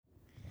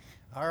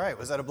All right,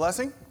 was that a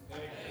blessing?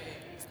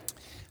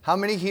 How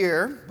many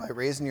here, by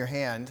raising your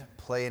hand,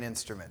 play an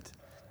instrument?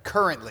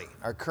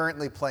 Are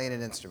currently playing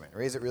an instrument?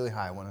 Raise it really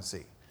high, I want to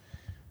see.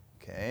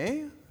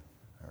 Okay,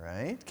 all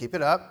right, keep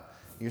it up.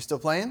 You're still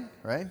playing,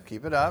 right?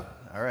 Keep it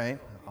up. All right,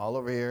 all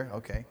over here,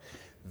 okay.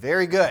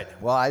 Very good.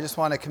 Well, I just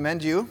want to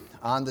commend you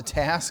on the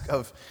task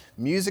of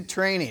music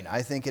training.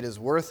 I think it is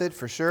worth it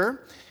for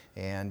sure,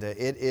 and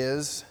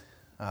it's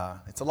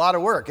a lot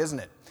of work, isn't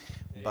it?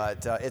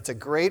 But it's a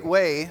great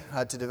way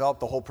to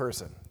develop the whole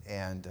person,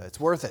 and it's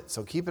worth it.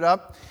 So keep it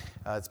up.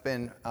 It's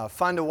been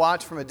fun to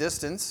watch from a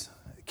distance.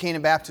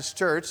 Canaan Baptist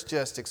Church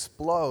just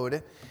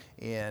explode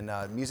in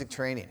music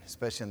training,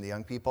 especially in the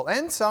young people,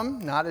 and some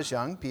not as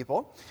young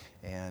people,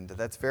 and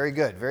that's very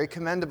good, very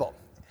commendable.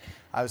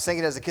 I was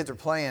thinking as the kids were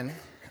playing,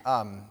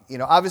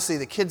 obviously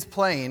the kids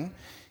playing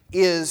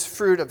is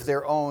fruit of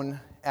their own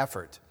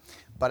effort.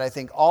 But I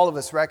think all of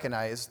us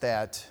recognize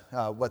that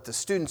what the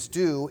students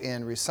do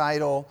in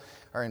recital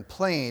or in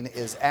playing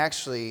is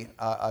actually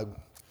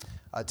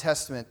a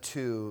testament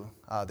to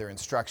their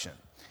instruction.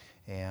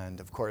 And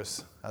of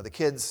course, the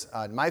kids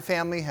in my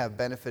family have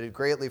benefited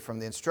greatly from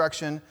the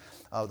instruction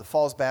of the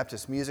Falls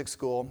Baptist Music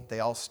School. They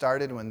all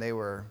started when they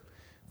were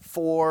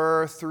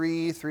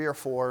three or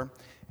four,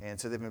 and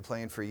so they've been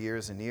playing for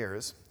years and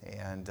years.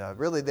 And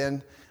really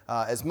then,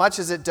 as much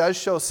as it does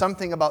show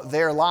something about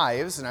their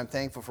lives, and I'm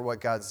thankful for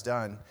what God's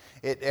done,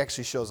 it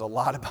actually shows a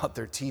lot about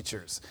their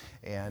teachers.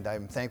 And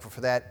I'm thankful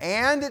for that.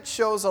 And it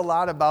shows a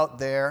lot about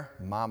their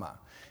mama.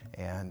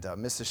 And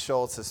Mrs.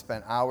 Shoultz has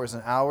spent hours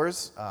and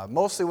hours,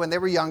 mostly when they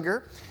were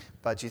younger.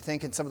 But you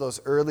think in some of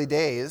those early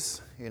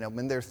days,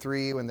 when they're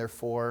 3, when they're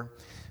 4,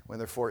 when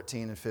they're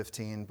 14 and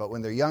 15, but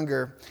when they're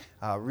younger,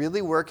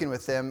 really working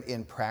with them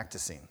in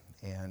practicing.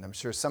 And I'm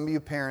sure some of you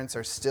parents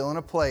are still in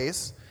a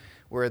place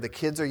where the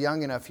kids are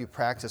young enough you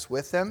practice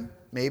with them,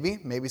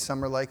 maybe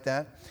some are like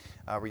that,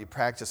 where you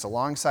practice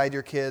alongside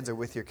your kids or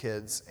with your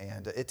kids,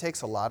 and it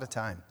takes a lot of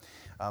time.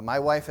 My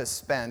wife has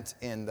spent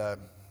in the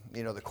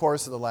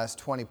course of the last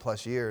 20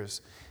 plus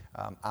years,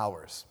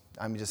 hours.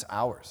 I mean, just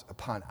hours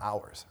upon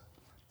hours,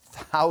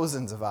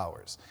 thousands of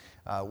hours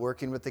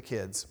working with the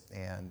kids.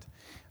 And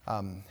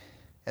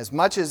as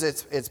much as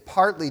it's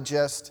partly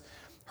just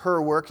her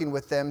working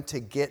with them to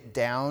get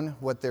down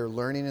what they're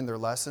learning in their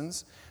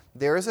lessons,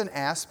 there is an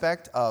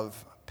aspect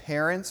of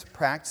parents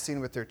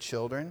practicing with their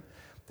children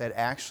that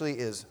actually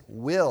is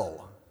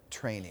will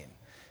training.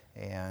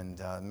 And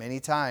many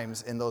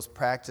times in those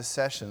practice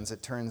sessions,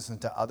 it turns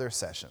into other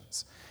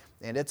sessions.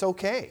 And it's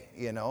okay,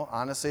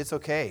 honestly, it's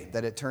okay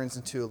that it turns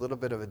into a little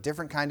bit of a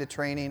different kind of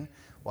training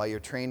while you're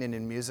training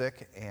in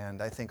music.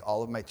 And I think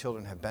all of my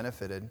children have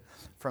benefited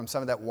from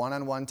some of that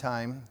one-on-one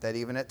time that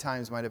even at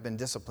times might have been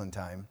discipline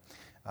time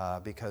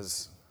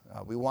because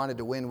we wanted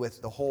to win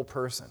with the whole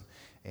person.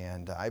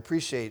 And I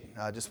appreciate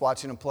just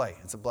watching them play.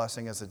 It's a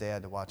blessing as a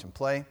dad to watch them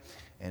play,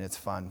 and it's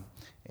fun.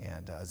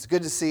 And it's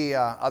good to see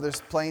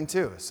others playing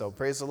too, so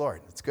praise the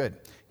Lord. It's good.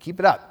 Keep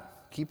it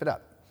up. Keep it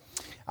up.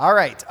 All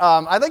right,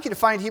 I'd like you to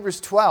find Hebrews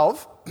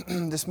 12.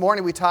 This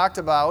morning we talked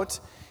about,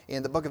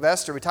 in the book of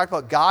Esther, we talked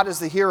about God as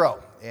the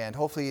hero. And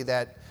hopefully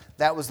that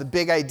was the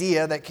big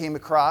idea that came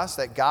across,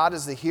 that God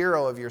is the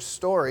hero of your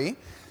story,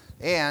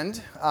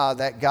 and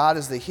that God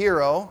is the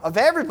hero of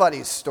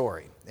everybody's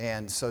story.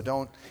 And so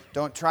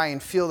don't try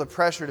and feel the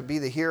pressure to be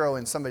the hero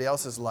in somebody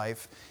else's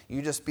life.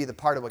 You just be the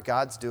part of what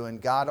God's doing.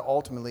 God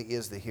ultimately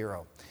is the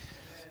hero.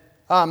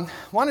 I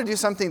want to do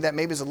something that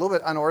maybe is a little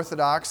bit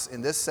unorthodox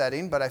in this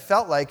setting, but I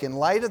felt like in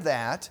light of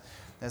that,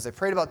 as I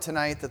prayed about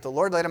tonight, that the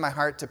Lord laid on my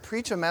heart to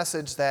preach a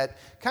message that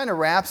kind of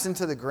wraps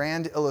into the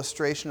grand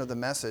illustration of the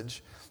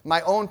message,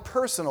 my own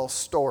personal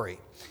story.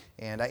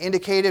 And I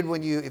indicated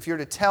if you're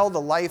to tell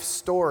the life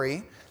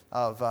story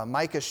of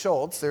Micah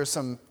Shoultz, there's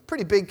some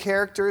pretty big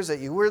characters that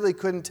you really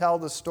couldn't tell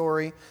the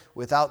story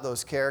without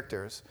those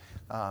characters.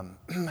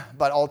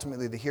 But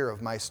ultimately, the hero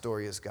of my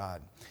story is God.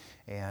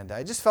 And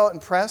I just felt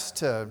impressed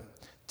to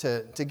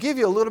give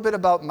you a little bit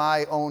about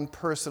my own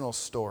personal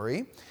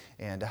story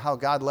and how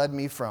God led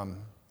me from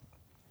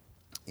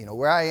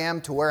where I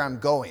am to where I'm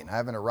going. I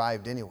haven't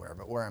arrived anywhere,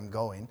 but where I'm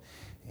going.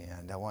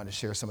 And I wanted to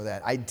share some of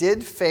that. I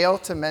did fail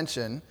to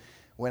mention,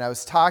 when I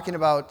was talking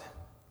about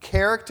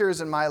characters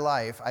in my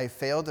life, I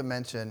failed to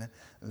mention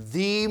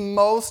the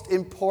most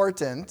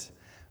important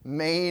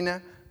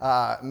main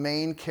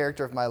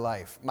character of my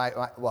life. My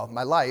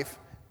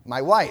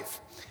wife.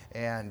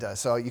 And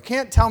so you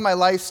can't tell my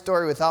life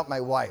story without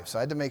my wife. So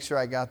I had to make sure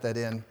I got that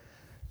in.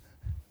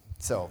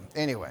 So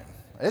anyway,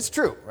 it's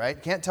true,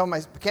 right? Can't tell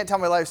my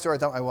life story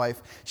without my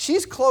wife.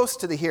 She's close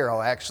to the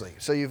hero, actually.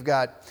 So you've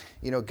got,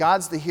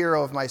 God's the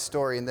hero of my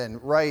story, and then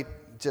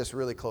just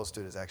really close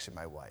to it is actually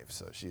my wife.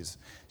 So she's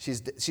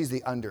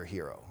the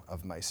under-hero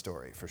of my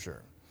story, for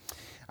sure.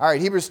 All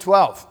right, Hebrews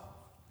 12.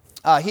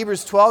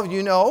 Hebrews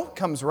 12,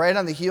 comes right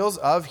on the heels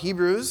of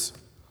Hebrews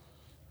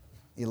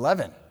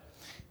 11.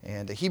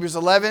 And Hebrews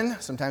 11,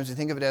 sometimes we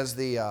think of it as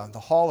the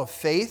hall of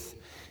faith.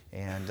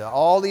 And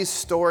all these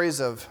stories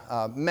of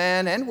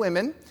men and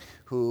women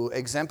who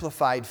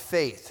exemplified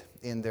faith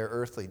in their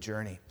earthly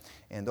journey.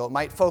 And though it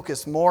might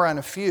focus more on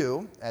a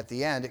few, at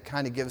the end it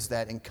kind of gives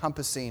that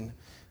encompassing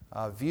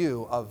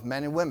view of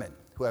men and women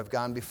who have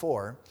gone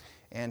before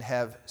and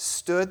have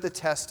stood the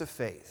test of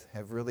faith,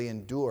 have really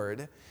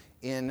endured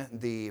in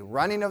the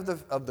running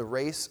of the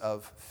race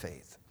of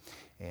faith.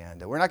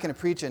 And we're not going to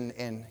preach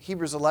in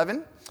Hebrews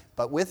 11,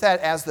 but with that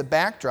as the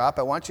backdrop,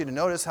 I want you to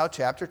notice how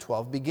chapter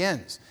 12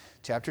 begins.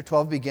 Chapter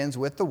 12 begins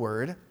with the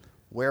word,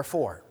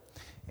 wherefore.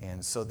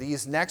 And so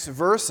these next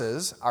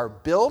verses are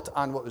built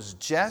on what was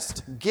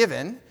just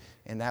given,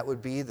 and that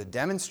would be the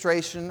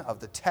demonstration of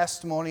the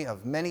testimony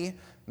of many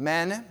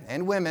men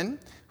and women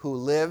who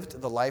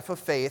lived the life of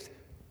faith,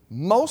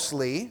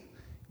 mostly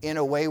in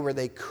a way where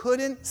they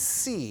couldn't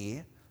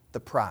see the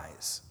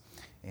prize.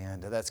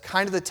 And that's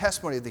kind of the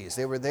testimony of these.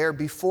 They were there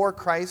before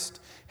Christ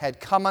had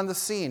come on the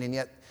scene, and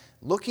yet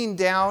looking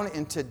down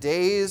into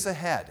days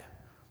ahead,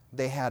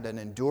 they had an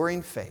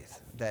enduring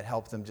faith that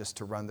helped them just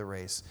to run the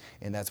race,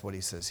 and that's what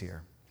he says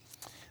here.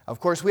 Of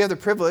course, we have the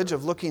privilege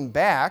of looking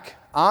back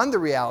on the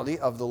reality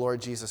of the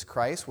Lord Jesus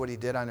Christ, what he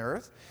did on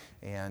earth,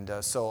 and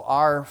so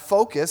our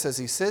focus, as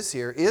he says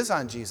here, is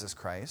on Jesus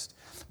Christ,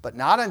 but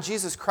not on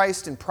Jesus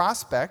Christ in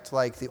prospect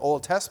like the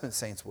Old Testament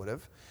saints would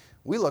have.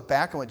 We look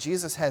back on what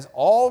Jesus has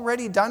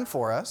already done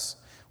for us,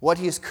 what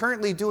he is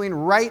currently doing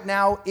right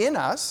now in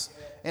us,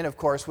 and of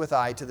course with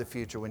eye to the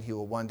future when he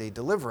will one day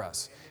deliver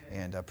us.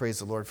 And praise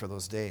the Lord for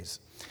those days.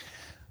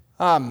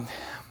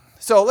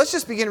 So let's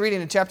just begin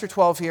reading in chapter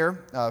 12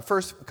 here,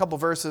 first a couple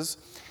verses,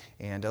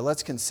 and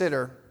let's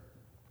consider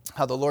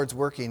how the Lord's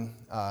working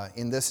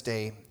in this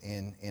day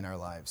in our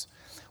lives.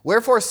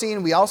 Wherefore,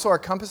 seeing we also are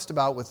compassed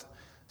about with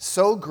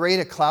so great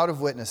a cloud of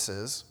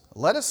witnesses,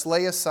 let us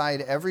lay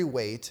aside every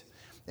weight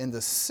and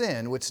the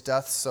sin which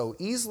doth so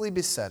easily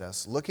beset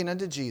us, looking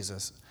unto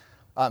Jesus,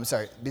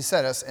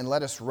 beset us, and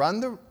let us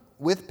run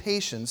with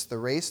patience the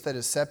race that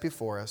is set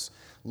before us,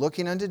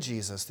 looking unto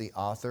Jesus, the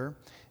author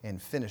and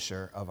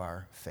finisher of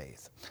our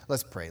faith.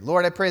 Let's pray.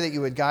 Lord, I pray that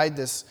you would guide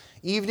this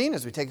evening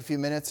as we take a few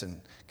minutes and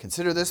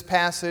consider this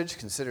passage,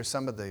 consider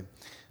some of the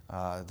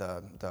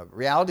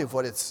reality of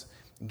what it's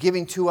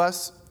giving to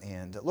us.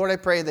 And Lord, I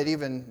pray that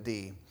even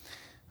the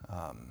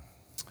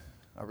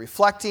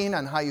reflecting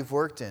on how you've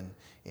worked in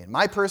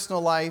my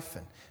personal life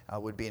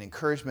and would be an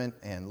encouragement.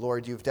 And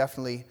Lord, you've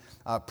definitely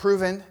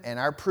proven and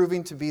are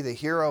proving to be the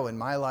hero in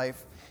my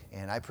life.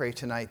 And I pray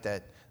tonight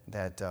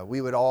that we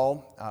would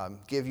all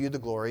give you the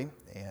glory.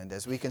 And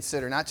as we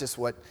consider not just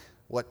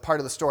what part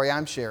of the story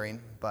I'm sharing,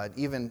 but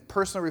even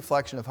personal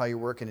reflection of how you're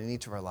working in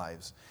each of our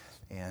lives.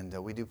 And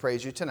we do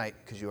praise you tonight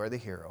because you are the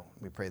hero.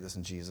 We pray this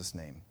in Jesus'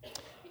 name.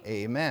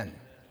 Amen.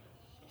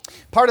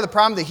 Part of the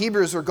problem the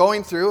Hebrews were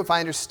going through, if I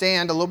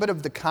understand a little bit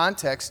of the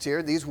context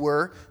here, these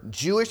were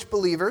Jewish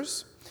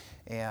believers.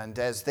 And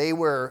as they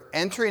were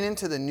entering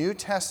into the New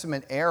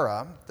Testament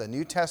era, the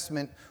New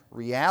Testament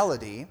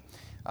reality,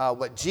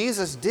 what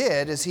Jesus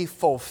did is he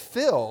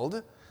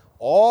fulfilled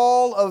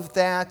all of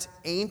that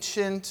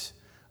ancient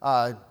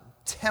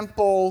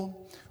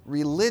temple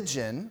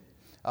religion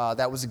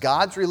that was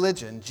God's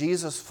religion.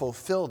 Jesus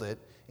fulfilled it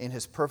in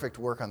his perfect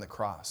work on the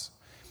cross.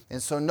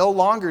 And so no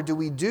longer do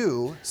we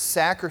do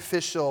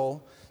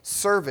sacrificial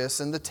service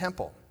in the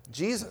temple.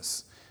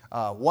 Jesus,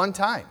 one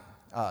time,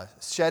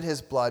 shed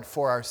his blood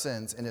for our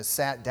sins and is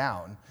sat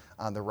down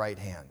on the right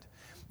hand.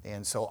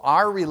 And so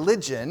our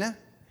religion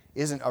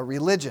isn't a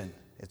religion,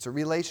 it's a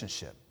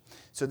relationship.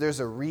 So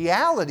there's a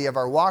reality of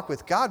our walk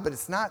with God, but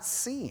it's not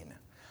seen.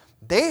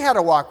 They had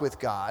a walk with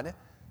God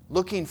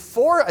looking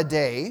for a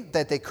day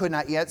that they could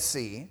not yet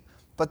see,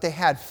 but they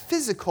had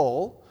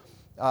physical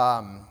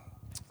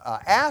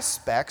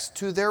aspects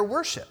to their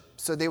worship.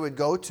 So they would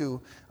go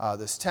to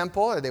this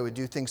temple, or they would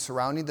do things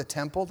surrounding the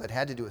temple that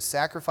had to do with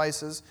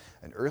sacrifices,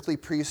 an earthly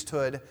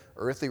priesthood,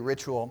 earthly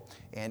ritual,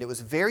 and it was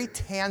very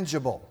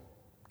tangible.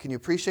 Can you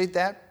appreciate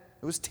that?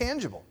 It was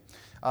tangible.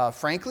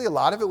 Frankly, a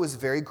lot of it was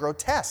very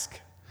grotesque.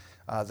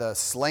 The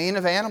slaying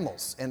of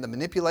animals and the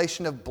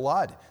manipulation of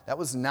blood, that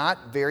was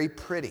not very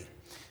pretty.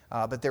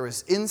 But there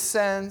was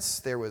incense,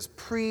 there was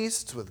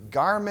priests with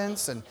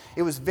garments, and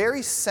it was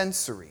very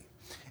sensory.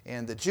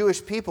 And the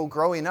Jewish people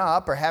growing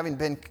up, or having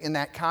been in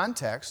that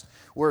context,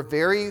 were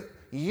very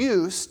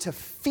used to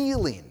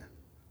feeling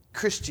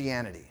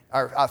Christianity,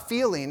 or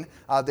feeling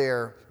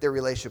their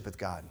relationship with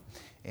God.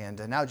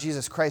 And now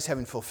Jesus Christ,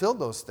 having fulfilled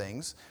those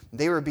things,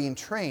 they were being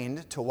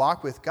trained to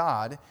walk with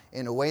God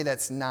in a way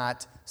that's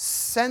not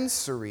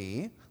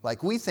sensory,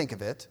 like we think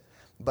of it,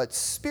 but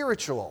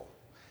spiritual.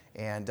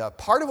 And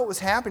part of what was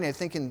happening, I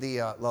think, in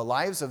the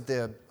lives of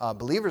the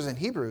believers in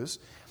Hebrews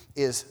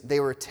is they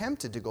were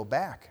tempted to go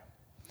back.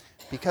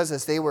 Because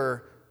as they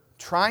were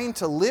trying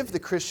to live the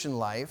Christian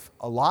life,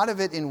 a lot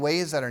of it in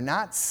ways that are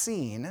not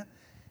seen,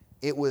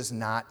 it was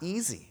not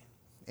easy.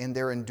 And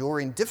they're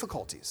enduring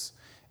difficulties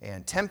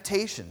and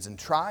temptations and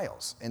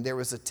trials. And there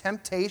was a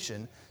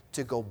temptation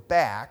to go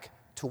back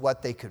to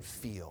what they could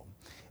feel.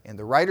 And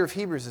the writer of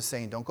Hebrews is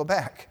saying, don't go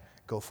back,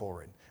 go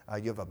forward.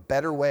 You have a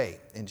better way,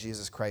 and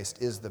Jesus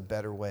Christ is the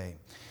better way.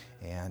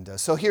 And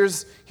so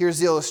here's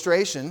the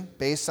illustration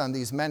based on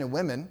these men and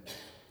women.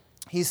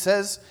 He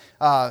says,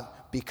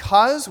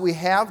 because we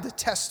have the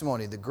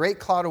testimony, the great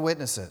cloud of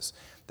witnesses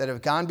that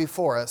have gone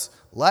before us,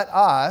 let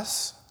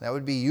us, that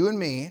would be you and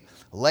me,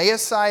 lay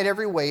aside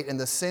every weight and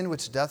the sin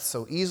which doth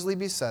so easily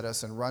beset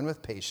us, and run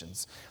with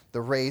patience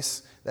the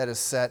race that is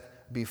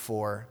set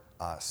before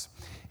us.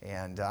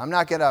 And I'm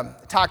not going to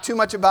talk too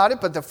much about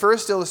it, but the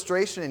first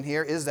illustration in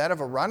here is that of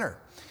a runner.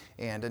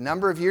 And a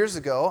number of years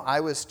ago,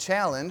 I was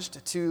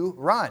challenged to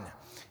run.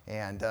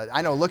 And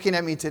I know looking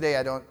at me today,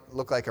 I don't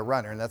look like a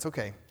runner, and that's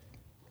okay.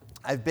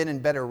 I've been in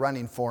better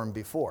running form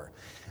before.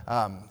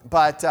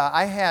 But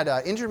I had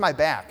injured my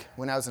back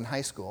when I was in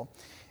high school.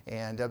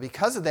 And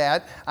because of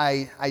that,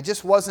 I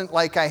just wasn't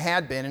like I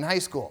had been in high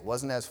school.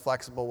 Wasn't as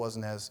flexible,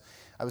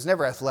 I was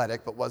never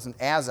athletic, but wasn't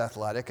as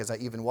athletic as I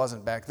even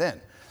wasn't back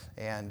then.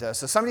 And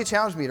so somebody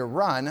challenged me to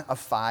run a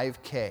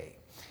 5K.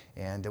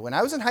 And when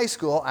I was in high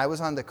school, I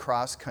was on the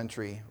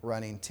cross-country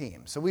running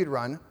team. So we'd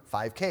run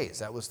 5Ks.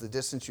 That was the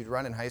distance you'd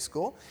run in high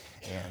school.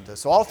 And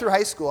so all through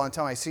high school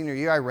until my senior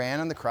year, I ran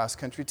on the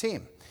cross-country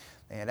team.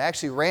 And I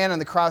actually ran on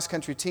the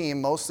cross-country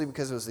team mostly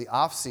because it was the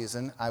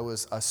off-season. I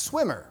was a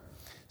swimmer.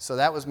 So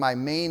that was my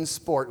main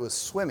sport, was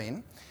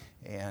swimming.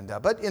 And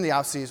but in the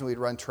off-season, we'd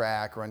run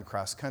track, run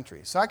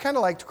cross-country. So I kind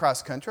of liked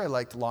cross-country. I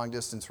liked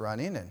long-distance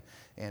running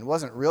and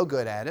wasn't real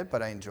good at it,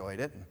 but I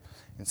enjoyed it.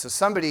 And so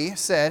somebody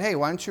said, hey,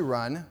 why don't you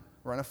run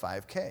a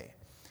 5K?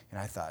 And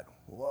I thought,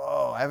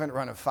 whoa, I haven't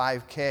run a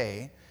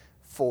 5K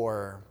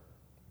for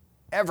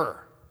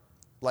ever,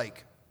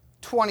 like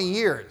 20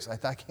 years. I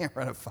thought, I can't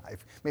run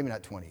maybe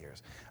not 20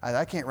 years.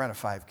 I can't run a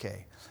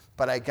 5K.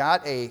 But I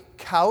got a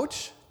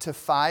couch to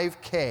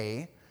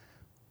 5K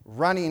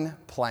running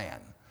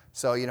plan.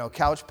 So,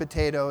 couch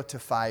potato to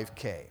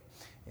 5K.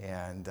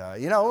 And,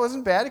 it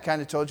wasn't bad. It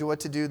kind of told you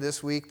what to do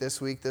this week.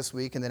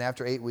 And then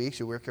after 8 weeks,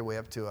 you work your way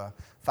up to a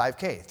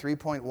 5K,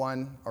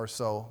 3.1 or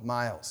so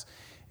miles.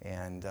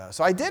 And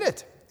so I did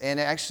it. And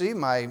actually,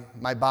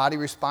 my body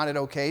responded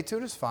okay to it.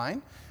 It was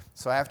fine.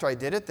 So after I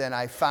did it, then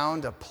I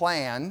found a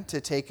plan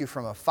to take you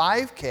from a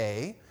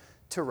 5K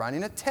to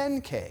running a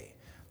 10K.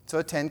 So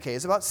a 10K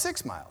is about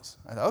 6 miles.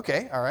 I thought,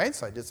 okay, all right.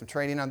 So I did some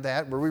training on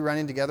that. Were we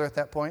running together at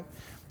that point?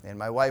 And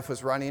my wife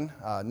was running,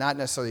 not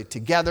necessarily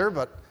together,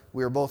 but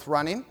we were both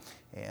running,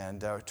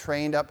 and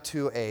trained up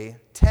to a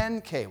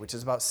 10K, which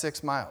is about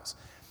 6 miles.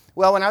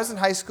 Well, when I was in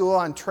high school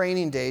on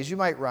training days, you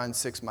might run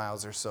 6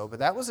 miles or so, but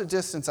that was a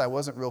distance I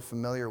wasn't real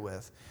familiar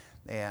with.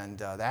 And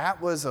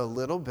that was a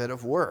little bit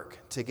of work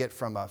to get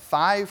from a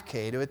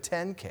 5K to a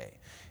 10K.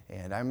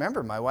 And I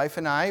remember my wife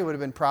and I, it would have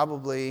been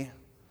probably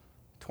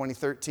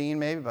 2013,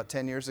 maybe about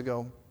 10 years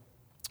ago,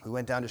 we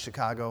went down to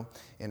Chicago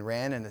and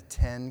ran in a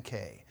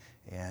 10K.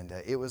 And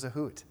it was a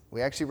hoot.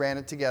 We actually ran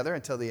it together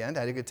until the end.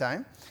 I had a good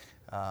time.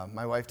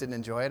 My wife didn't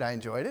enjoy it. I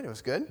enjoyed it. It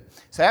was good.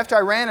 So after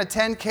I ran a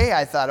 10K,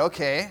 I thought,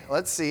 okay,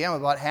 let's see. I'm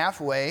about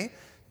halfway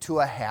to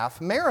a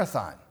half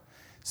marathon.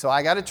 So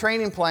I got a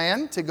training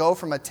plan to go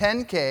from a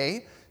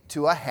 10K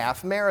to a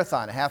half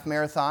marathon. A half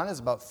marathon is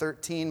about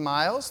 13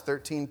 miles,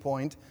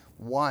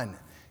 13.1.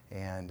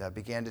 And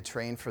began to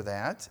train for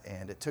that.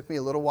 And it took me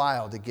a little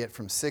while to get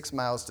from 6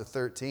 miles to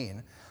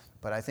 13.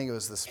 But I think it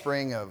was the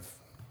spring of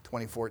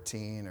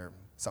 2014 or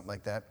something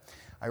like that.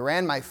 I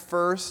ran my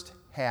first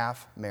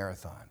half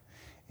marathon.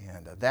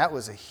 And that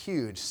was a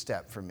huge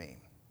step for me.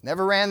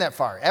 Never ran that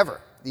far,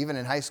 ever. Even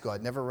in high school,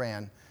 I'd never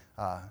ran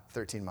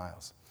 13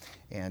 miles.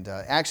 And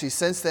actually,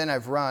 since then,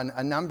 I've run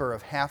a number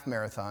of half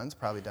marathons,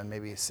 probably done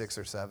maybe 6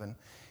 or 7.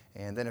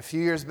 And then a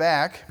few years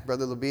back,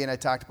 Brother Luby and I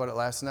talked about it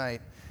last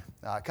night,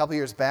 a couple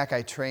years back,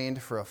 I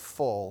trained for a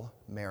full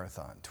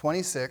marathon,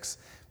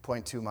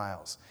 26.2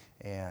 miles.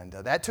 And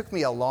that took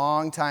me a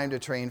long time to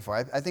train for.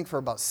 I think for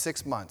about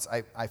 6 months.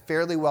 I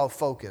fairly well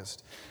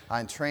focused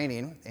on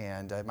training,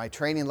 and my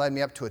training led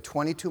me up to a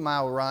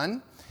 22-mile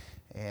run,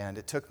 and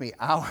it took me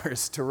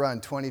hours to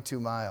run 22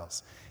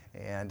 miles.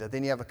 And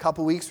then you have a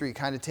couple weeks where you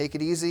kind of take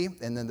it easy,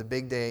 and then the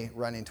big day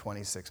running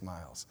 26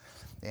 miles.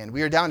 And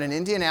we were down in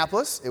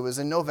Indianapolis. It was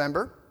in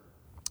November.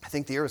 I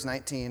think the year was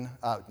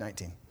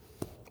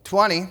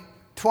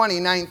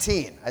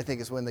 2019, I think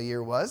is when the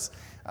year was,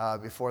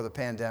 before the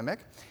pandemic.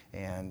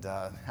 And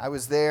I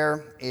was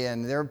there,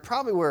 and there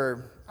probably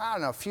were,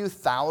 a few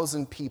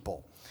thousand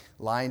people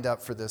lined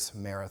up for this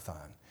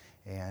marathon.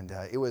 And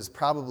it was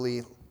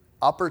probably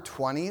upper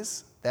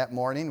 20s that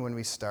morning when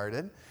we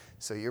started.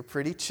 So you're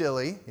pretty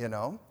chilly,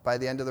 By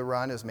the end of the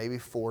run, it was maybe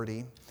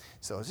 40.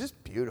 So it was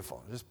just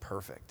beautiful, just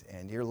perfect.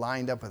 And you're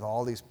lined up with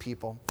all these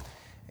people,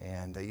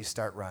 and you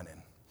start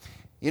running.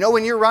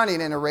 When you're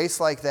running in a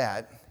race like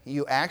that,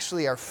 you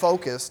actually are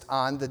focused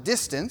on the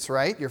distance,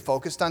 right? You're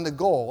focused on the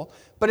goal.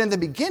 But in the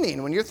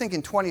beginning, when you're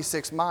thinking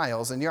 26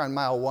 miles and you're on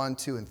mile 1,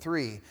 2, and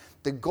 3,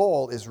 the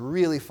goal is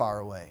really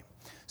far away.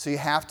 So you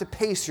have to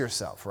pace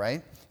yourself,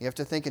 right? You have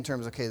to think in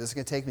terms of, okay, this is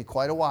going to take me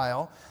quite a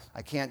while.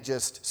 I can't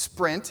just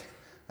sprint.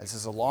 This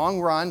is a long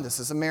run. This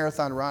is a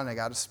marathon run. I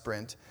got to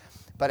sprint.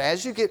 But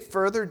as you get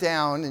further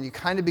down and you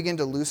kind of begin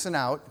to loosen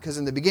out, because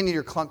in the beginning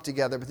you're clumped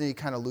together, but then you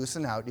kind of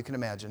loosen out, you can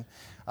imagine,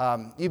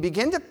 you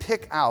begin to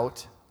pick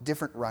out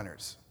different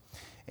runners.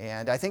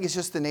 And I think it's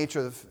just the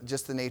nature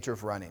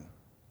of running.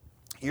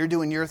 you're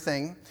doing your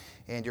thing,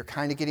 and you're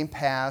kind of getting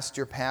past,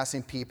 you're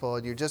passing people,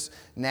 and you're just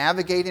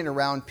navigating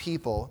around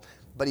people,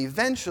 but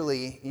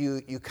eventually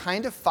you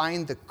kind of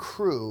find the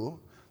crew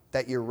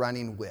that you're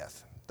running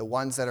with, the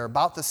ones that are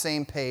about the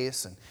same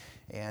pace,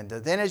 and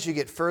then as you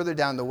get further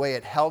down the way,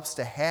 it helps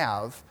to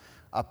have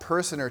a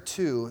person or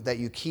two that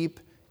you keep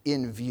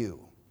in view,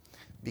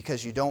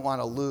 because you don't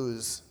want to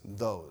lose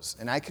those.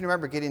 And I can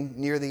remember getting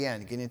near the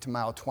end, getting to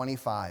mile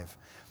 25,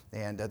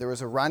 and there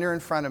was a runner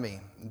in front of me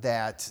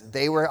that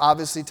they were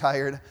obviously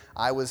tired,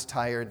 I was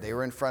tired, they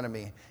were in front of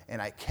me,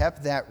 and I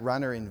kept that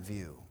runner in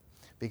view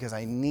because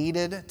I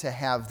needed to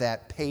have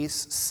that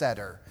pace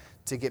setter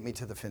to get me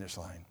to the finish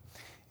line.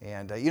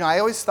 And, I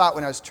always thought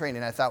when I was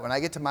training, I thought when I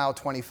get to mile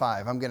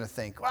 25, I'm going to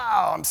think,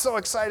 wow, I'm so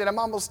excited, I'm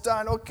almost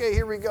done, okay,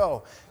 here we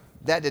go.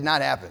 That did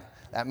not happen.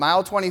 At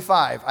mile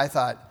 25, I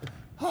thought,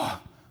 oh,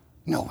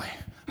 no way,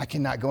 I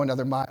cannot go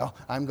another mile,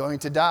 I'm going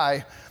to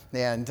die.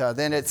 And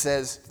then it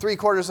says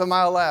 3/4 of a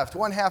mile left,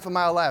 1/2 a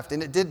mile left.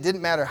 And it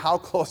didn't matter how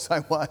close I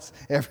was.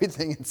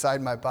 Everything inside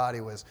my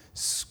body was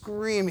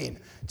screaming,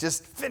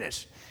 just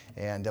finish.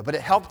 But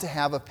it helped to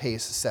have a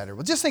pace setter.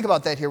 Well, just think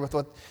about that here with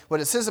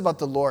what it says about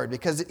the Lord,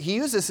 because he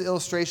used this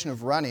illustration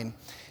of running.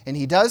 And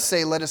he does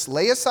say, let us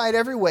lay aside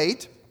every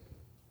weight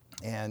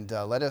and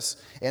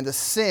the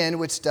sin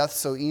which doth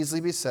so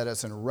easily beset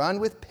us, and run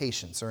with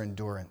patience or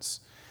endurance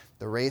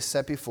the race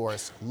set before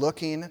us,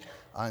 looking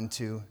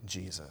unto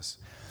Jesus.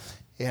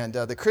 And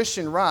the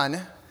Christian run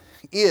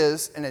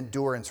is an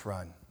endurance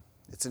run.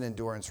 It's an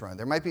endurance run.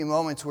 There might be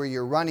moments where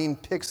your running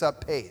picks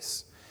up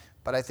pace,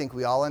 but I think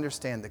we all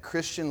understand the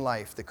Christian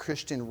life, the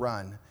Christian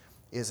run,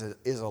 is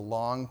a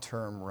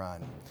long-term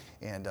run.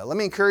 And let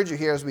me encourage you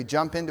here as we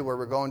jump into where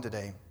we're going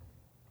today.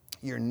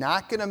 You're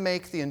not going to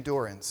make the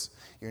endurance,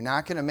 you're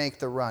not going to make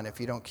the run if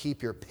you don't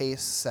keep your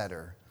pace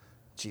setter,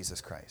 Jesus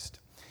Christ.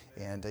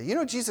 And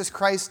Jesus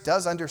Christ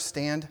does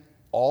understand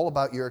all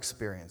about your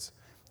experience.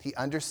 He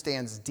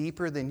understands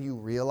deeper than you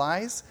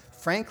realize,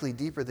 frankly,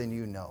 deeper than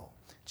you know.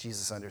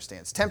 Jesus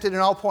understands. Tempted in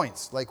all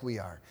points, like we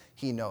are.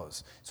 He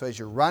knows. So as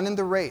you're running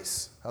the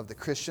race of the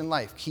Christian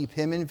life, keep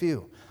him in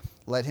view.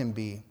 Let him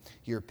be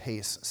your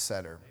pace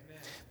setter. Amen.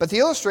 But the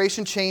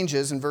illustration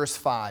changes in verse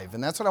 5,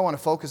 and that's what I want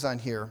to focus on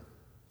here.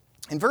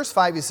 In verse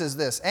 5, he says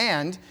this,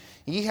 and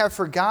ye have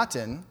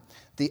forgotten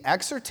the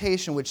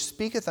exhortation which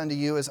speaketh unto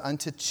you as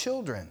unto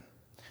children.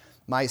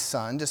 My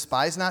son,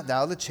 despise not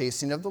thou the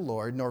chastening of the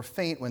Lord, nor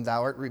faint when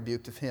thou art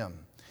rebuked of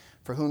him.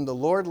 For whom the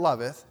Lord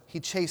loveth, he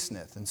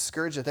chasteneth, and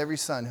scourgeth every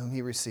son whom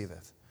he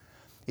receiveth.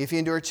 If ye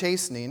endure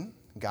chastening,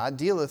 God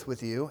dealeth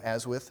with you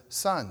as with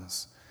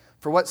sons.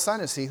 For what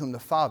son is he whom the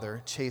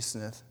Father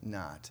chasteneth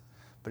not?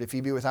 But if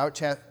ye be without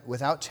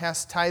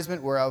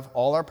chastisement, whereof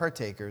all are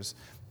partakers,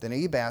 then are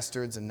ye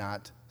bastards and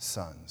not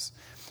sons.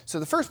 So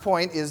the first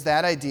point is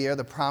that idea,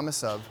 the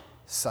promise of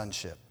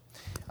sonship.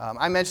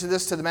 I mentioned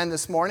this to the men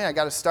this morning. I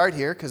got to start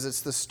here because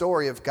it's the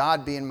story of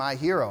God being my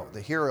hero,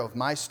 the hero of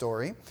my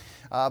story.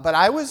 But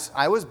I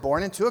was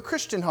born into a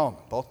Christian home.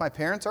 Both my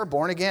parents are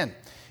born again.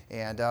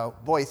 And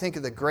boy, think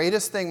of the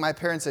greatest thing my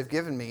parents have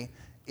given me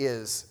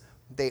is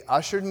they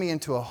ushered me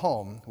into a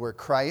home where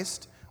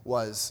Christ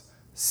was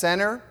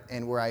center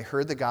and where I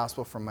heard the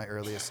gospel from my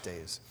earliest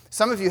days.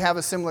 Some of you have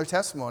a similar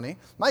testimony.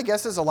 My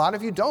guess is a lot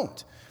of you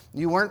don't.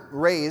 You weren't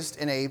raised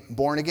in a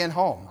born-again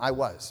home. I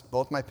was.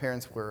 Both my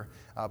parents were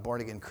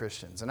born-again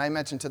Christians. And I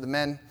mentioned to the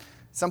men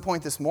at some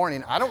point this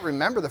morning, I don't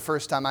remember the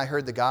first time I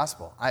heard the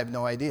gospel. I have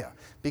no idea.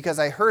 Because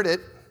I heard it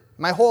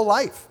my whole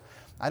life.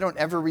 I don't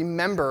ever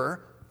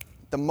remember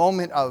the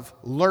moment of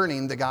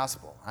learning the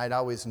gospel. I'd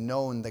always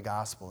known the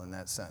gospel in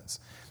that sense.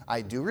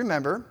 I do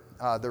remember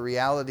the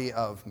reality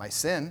of my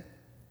sin.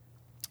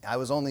 I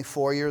was only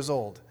 4 years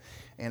old.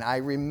 And I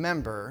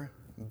remember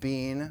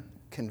being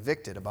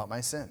convicted about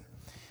my sin.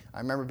 I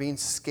remember being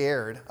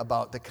scared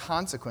about the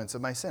consequence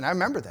of my sin. I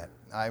remember that.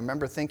 I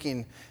remember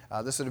thinking,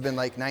 this would have been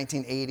like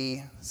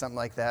 1980, something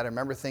like that. I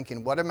remember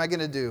thinking, what am I going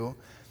to do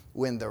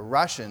when the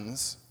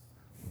Russians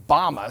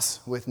bomb us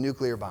with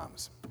nuclear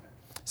bombs?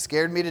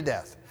 Scared me to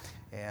death.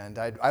 And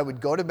I would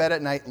go to bed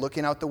at night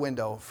looking out the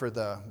window for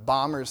the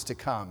bombers to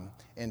come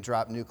and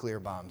drop nuclear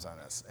bombs on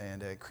us.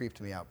 And it creeped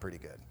me out pretty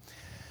good.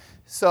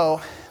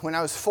 So when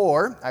I was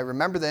 4, I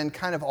remember then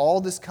kind of all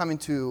this coming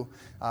to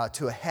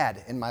a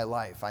head in my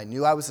life. I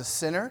knew I was a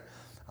sinner.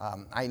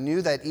 I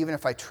knew that even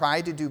if I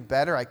tried to do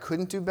better, I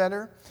couldn't do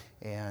better.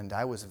 And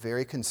I was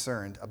very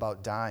concerned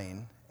about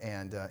dying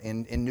and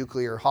in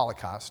nuclear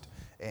holocaust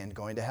and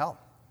going to hell.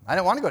 I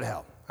didn't want to go to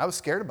hell. I was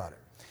scared about it.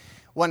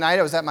 One night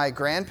I was at my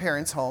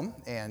grandparents' home,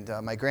 and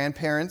my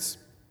grandparents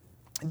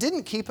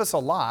didn't keep us a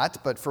lot,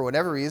 but for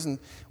whatever reason,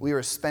 we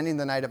were spending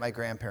the night at my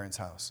grandparents'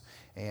 house.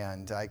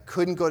 And I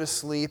couldn't go to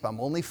sleep. I'm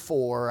only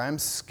 4. I'm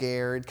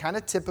scared. Kind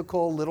of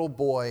typical little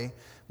boy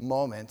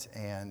moment.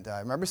 And I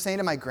remember saying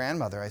to my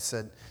grandmother, I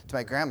said to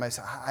my grandma, I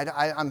said,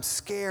 I'm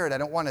scared. I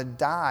don't want to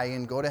die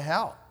and go to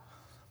hell.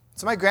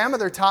 So my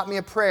grandmother taught me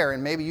a prayer,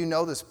 and maybe you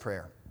know this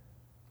prayer.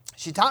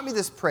 She taught me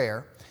this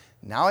prayer.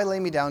 Now I lay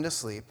me down to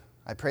sleep.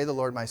 I pray the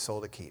Lord my soul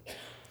to keep.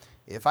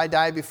 If I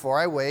die before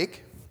I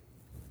wake,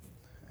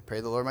 I Pray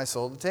the Lord my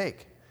soul to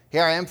take.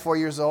 Here I am, 4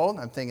 years old.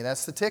 I'm thinking,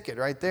 that's the ticket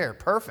right there.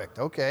 Perfect.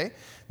 Okay.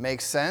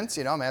 Makes sense.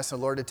 I'm asking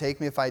the Lord to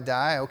take me if I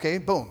die. Okay,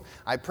 boom.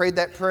 I prayed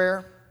that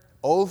prayer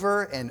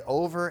over and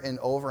over and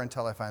over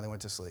until I finally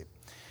went to sleep.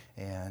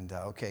 And,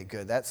 okay,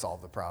 good. That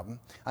solved the problem.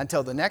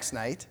 Until the next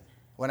night,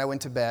 when I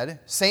went to bed,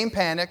 same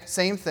panic,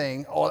 same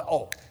thing.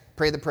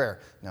 Pray the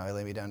prayer. Now I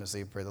lay me down to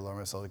sleep. Pray the Lord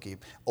my soul to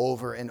keep.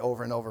 Over and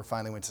over and over.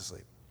 Finally went to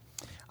sleep.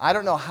 I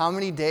don't know how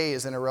many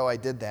days in a row I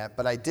did that,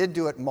 but I did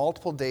do it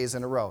multiple days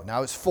in a row.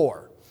 Now it's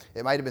 4.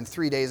 It might have been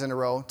 3 days in a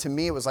row. To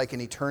me, it was like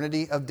an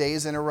eternity of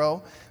days in a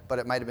row, but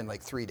it might have been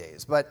like 3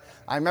 days. But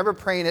I remember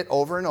praying it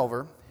over and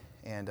over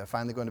and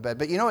finally going to bed.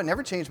 But it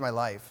never changed my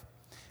life.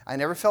 I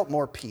never felt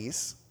more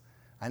peace.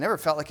 I never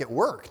felt like it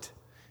worked.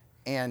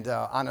 And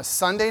on a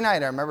Sunday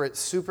night, I remember it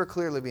super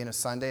clearly being a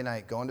Sunday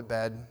night, going to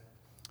bed,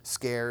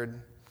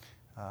 scared.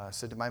 I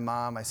said to my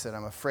mom, I said,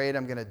 I'm afraid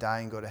I'm going to die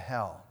and go to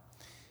hell.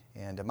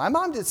 And my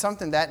mom did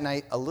something that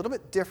night a little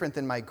bit different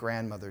than my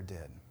grandmother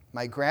did.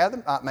 My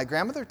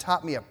grandmother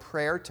taught me a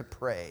prayer to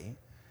pray,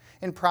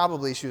 and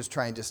probably she was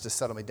trying just to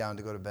settle me down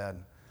to go to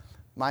bed.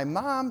 My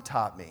mom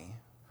taught me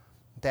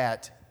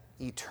that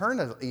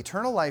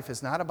eternal life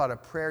is not about a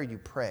prayer you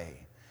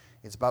pray.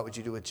 It's about what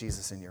you do with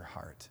Jesus in your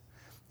heart.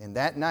 And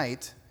that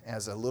night,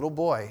 as a little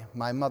boy,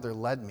 my mother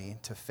led me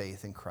to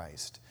faith in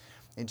Christ.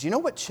 And do you know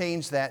what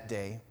changed that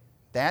day?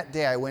 That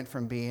day I went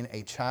from being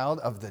a child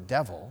of the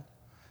devil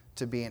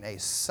to being a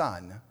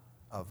son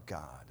of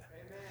God.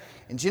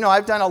 And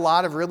I've done a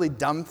lot of really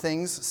dumb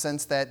things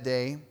since that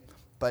day,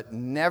 but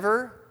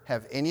never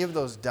have any of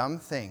those dumb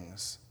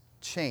things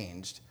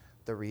changed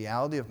the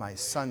reality of my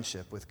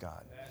sonship with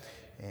God.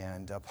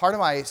 And part of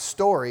my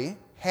story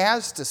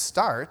has to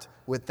start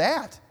with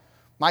that.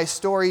 My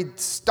story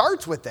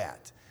starts with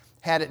that.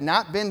 Had it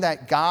not been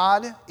that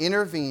God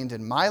intervened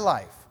in my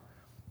life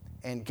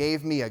and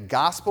gave me a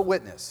gospel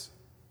witness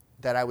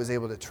that I was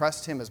able to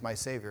trust him as my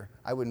Savior,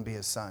 I wouldn't be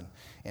his son.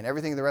 And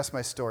everything the rest of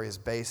my story is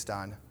based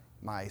on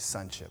my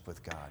sonship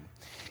with God.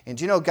 And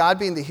God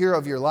being the hero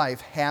of your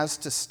life has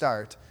to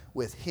start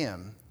with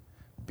him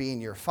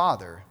being your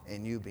father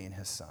and you being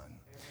his son.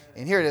 Amen.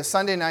 And here it is,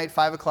 Sunday night,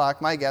 5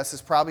 o'clock. My guess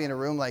is probably in a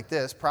room like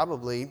this,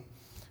 probably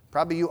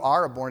you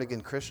are a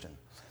born-again Christian.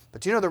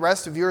 But the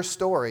rest of your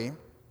story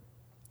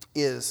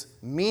is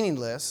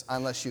meaningless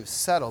unless you've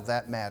settled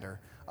that matter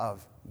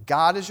of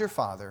God as your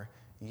father,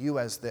 you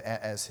as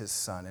his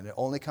son. And it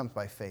only comes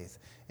by faith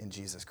in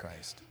Jesus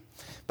Christ.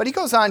 But he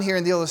goes on here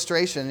in the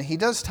illustration, and he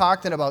does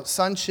talk then about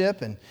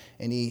sonship, and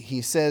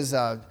he says,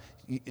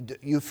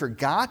 you've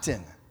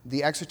forgotten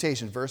the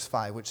exhortation, verse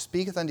 5, which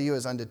speaketh unto you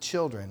as unto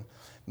children.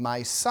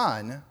 My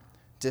son,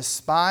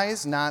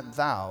 despise not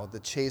thou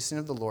the chastening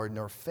of the Lord,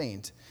 nor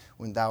faint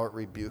when thou art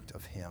rebuked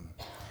of him.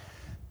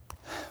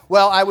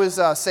 Well, I was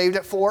saved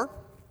at 4,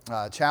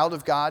 child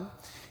of God,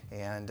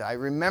 and I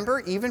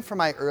remember even from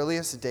my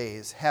earliest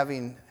days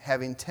having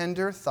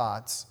tender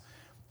thoughts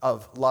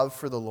of love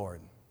for the Lord.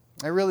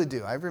 I really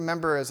do. I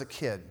remember as a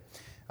kid,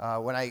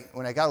 when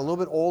I got a little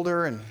bit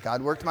older and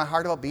God worked in my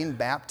heart about being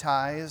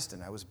baptized,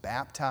 and I was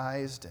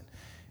baptized.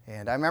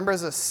 And I remember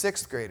as a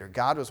 6th grader,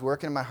 God was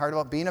working in my heart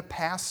about being a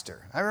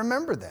pastor. I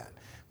remember that.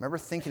 I remember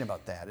thinking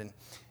about that.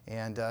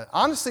 And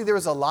honestly, there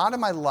was a lot of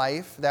my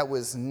life that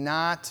was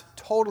not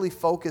totally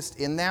focused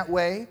in that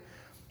way,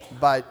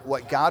 but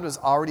what God was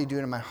already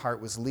doing in my heart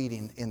was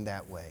leading in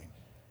that way.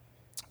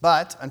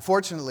 But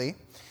unfortunately,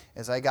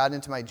 as I got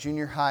into my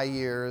junior high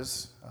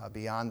years,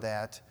 beyond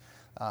that,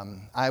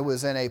 I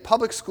was in a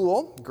public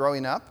school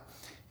growing up.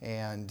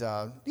 And,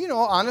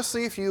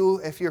 honestly, if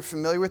you're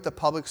familiar with the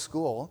public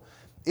school,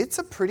 it's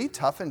a pretty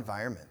tough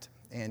environment.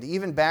 And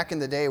even back in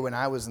the day when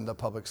I was in the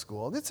public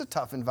school, it's a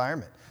tough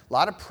environment. A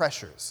lot of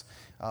pressures,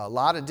 a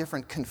lot of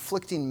different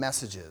conflicting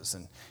messages,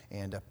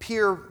 and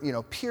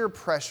peer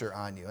pressure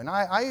on you. And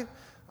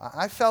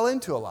I fell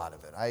into a lot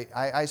of it.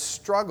 I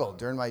struggled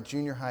during my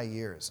junior high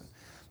years.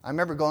 I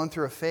remember going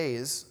through a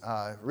phase,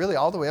 really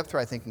all the way up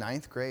through, I think,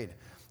 9th grade,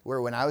 where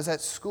when I was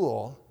at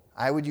school,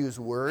 I would use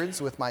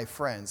words with my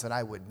friends that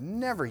I would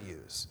never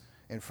use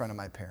in front of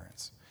my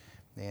parents.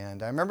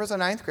 And I remember as a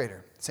 9th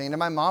grader saying to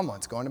my mom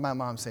once, going to my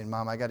mom saying,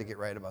 Mom, I got to get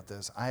right about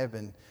this. I've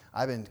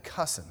been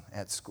cussing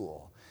at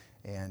school.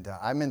 And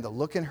I'm in the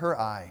look in her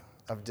eye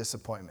of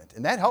disappointment.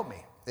 And that helped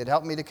me. It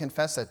helped me to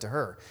confess that to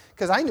her.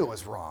 Because I knew it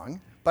was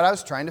wrong, but I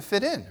was trying to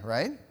fit in,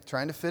 right?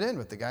 Trying to fit in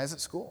with the guys at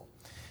school.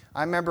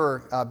 I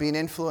remember being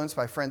influenced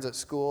by friends at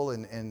school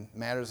in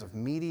matters of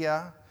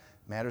media,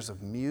 matters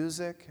of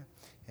music,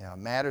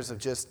 matters of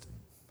just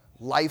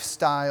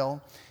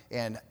lifestyle.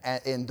 And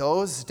in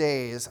those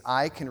days,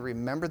 I can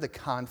remember the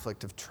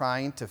conflict of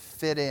trying to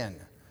fit in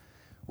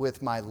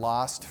with my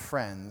lost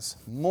friends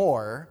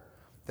more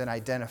than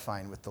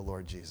identifying with the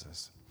Lord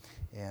Jesus.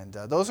 And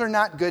those are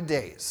not good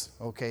days,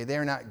 okay? They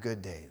are not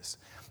good days.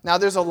 Now,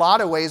 there's a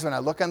lot of ways when I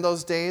look on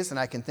those days, and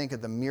I can think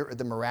of the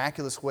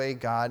miraculous way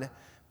God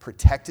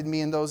protected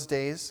me in those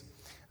days.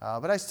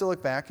 But I still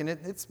look back, and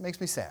it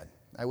makes me sad.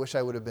 I wish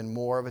I would have been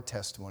more of a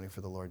testimony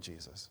for the Lord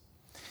Jesus.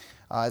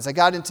 As I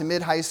got into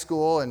mid-high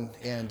school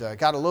and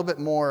got a little bit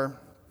more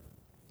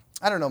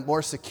I don't know,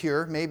 more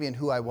secure maybe in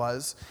who I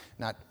was.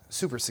 Not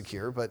super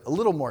secure, but a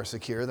little more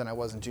secure than I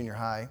was in junior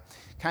high.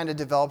 Kind of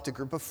developed a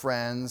group of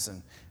friends.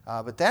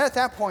 But then at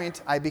that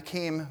point, I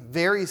became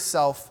very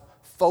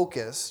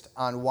self-focused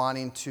on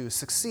wanting to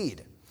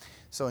succeed.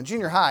 So in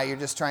junior high, you're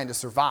just trying to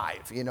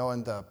survive,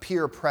 and the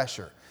peer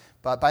pressure.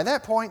 But by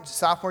that point,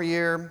 sophomore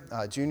year,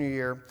 junior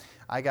year,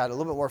 I got a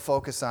little bit more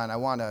focused on I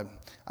want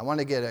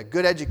to get a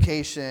good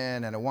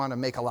education and I want to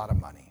make a lot of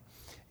money.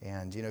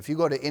 And if you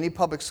go to any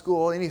public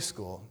school, any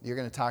school, you're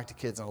going to talk to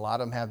kids, and a lot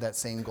of them have that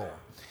same goal.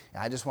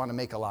 And I just want to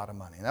make a lot of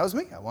money. And that was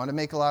me. I wanted to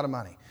make a lot of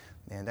money.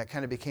 And that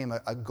kind of became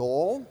a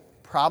goal,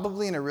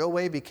 probably in a real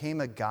way became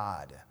a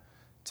god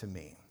to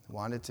me.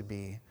 Wanted to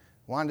be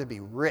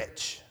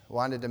rich,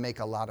 wanted to make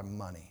a lot of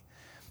money.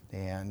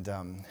 And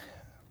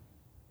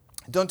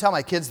don't tell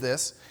my kids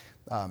this,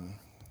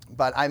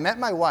 but I met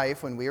my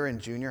wife when we were in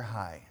junior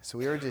high. So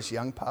we were just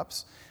young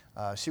pups.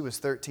 She was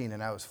 13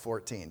 and I was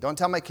 14. Don't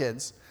tell my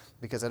kids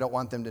because I don't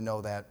want them to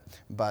know that.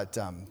 But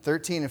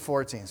 13 and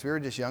 14, so we were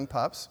just young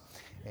pups.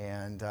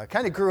 And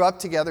kind of grew up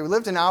together. We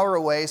lived an hour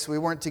away, so we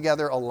weren't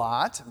together a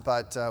lot,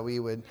 but we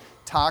would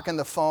talk on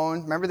the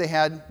phone. Remember they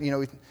had, we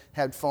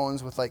had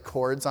phones with like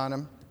cords on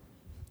them?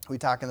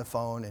 We'd talk on the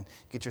phone and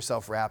get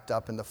yourself wrapped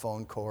up in the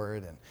phone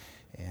cord,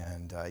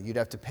 and you'd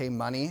have to pay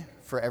money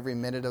for every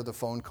minute of the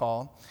phone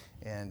call.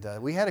 And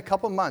we had a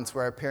couple months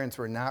where our parents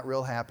were not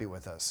real happy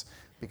with us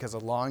because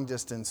of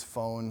long-distance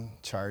phone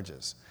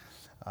charges.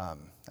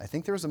 I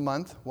think there was a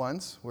month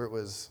once where it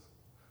was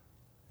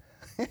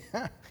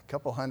a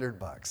couple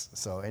 $100.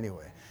 So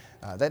anyway,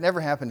 that never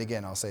happened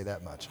again, I'll say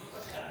that much.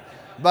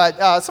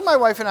 But so my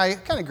wife and I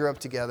kind of grew up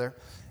together.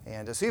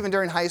 And so even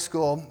during high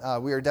school,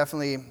 it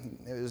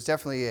was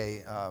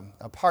definitely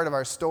a part of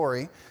our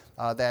story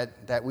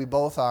that we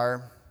both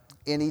are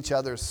in each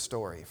other's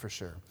story, for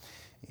sure,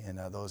 in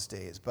those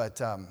days. But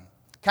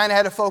kind of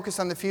had to focus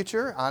on the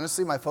future.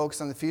 Honestly, my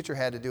focus on the future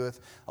had to do with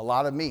a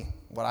lot of me,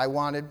 what I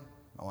wanted.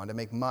 I wanted to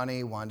make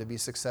money, wanted to be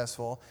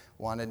successful,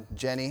 wanted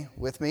Jenny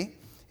with me,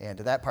 and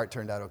that part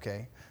turned out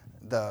okay.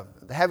 The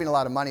having a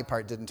lot of money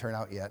part didn't turn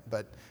out yet,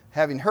 but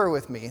having her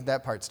with me,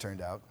 that part's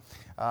turned out.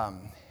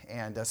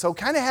 So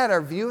kind of had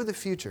our view of the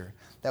future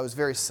that was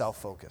very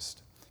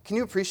self-focused. Can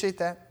you appreciate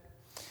that?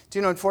 Do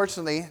you know,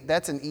 unfortunately,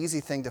 that's an easy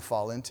thing to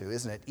fall into,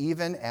 isn't it?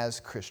 Even as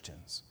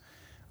Christians.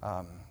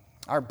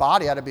 Our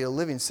body ought to be a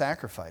living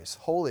sacrifice,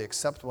 holy,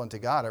 acceptable unto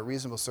God, a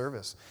reasonable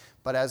service.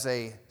 But as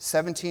a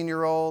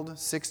 17-year-old,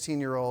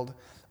 16-year-old,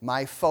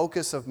 my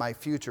focus of my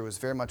future was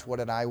very much what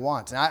did I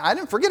want. And I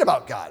didn't forget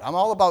about God. I'm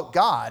all about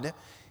God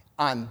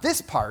on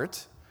this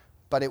part,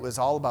 but it was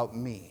all about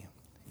me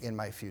in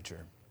my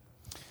future.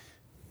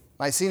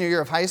 My senior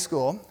year of high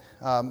school,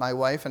 my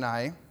wife and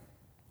I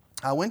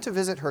went to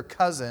visit her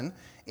cousin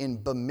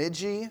in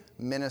Bemidji,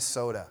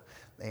 Minnesota.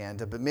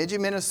 And Bemidji,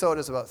 Minnesota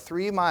is about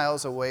 3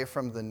 miles away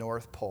from the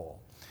North Pole.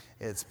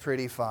 It's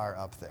pretty far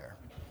up there.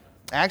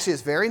 Actually,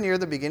 it's very near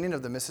the beginning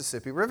of the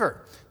Mississippi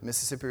River. The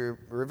Mississippi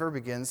River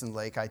begins in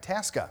Lake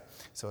Itasca.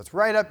 So it's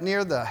right up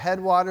near the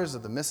headwaters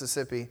of the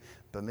Mississippi,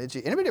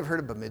 Bemidji. Anybody have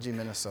heard of Bemidji,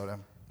 Minnesota?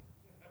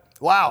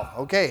 Wow,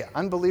 okay,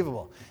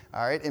 unbelievable.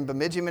 All right, in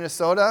Bemidji,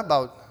 Minnesota,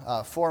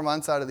 about 4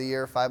 months out of the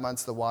year, 5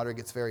 months, the water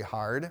gets very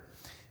hard.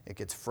 It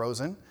gets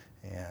frozen,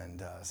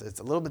 and so it's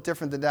a little bit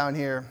different than down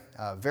here.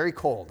 Very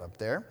cold up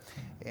there.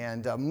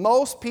 And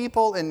most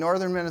people in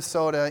northern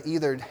Minnesota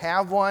either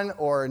have one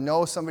or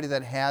know somebody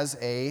that has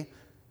a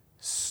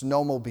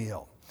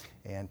snowmobile.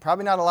 And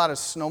probably not a lot of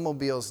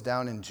snowmobiles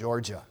down in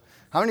Georgia.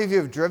 How many of you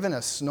have driven a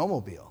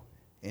snowmobile?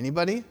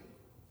 Anybody?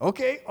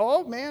 Okay.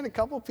 Oh, man, a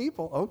couple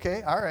people.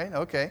 Okay. All right.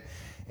 Okay.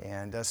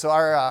 And so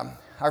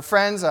our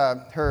friends,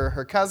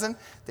 her cousin,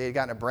 they had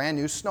gotten a brand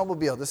new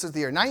snowmobile. This is the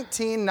year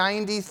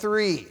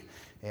 1993.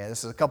 Yeah,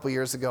 this is a couple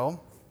years ago.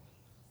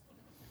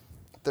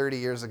 30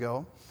 years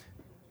ago.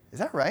 Is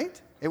that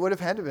right? It would have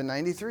had to have been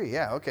 93.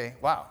 Yeah, okay.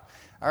 Wow.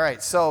 All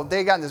right, so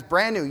they got this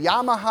brand new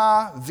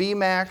Yamaha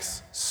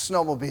VMAX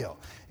snowmobile.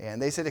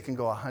 And they said it can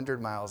go 100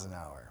 miles an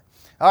hour.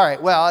 All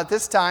right, well, at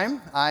this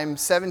time, I'm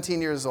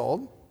 17 years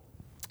old.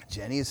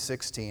 Jenny is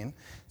 16.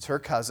 It's her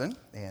cousin.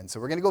 And so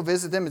we're going to go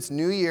visit them. It's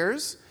New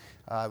Year's.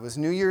 It was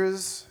New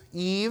Year's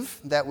Eve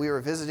that we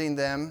were visiting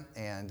them.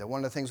 And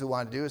one of the things we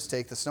wanted to do is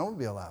take the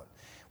snowmobile out.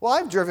 Well,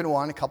 I've driven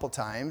one a couple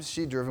times.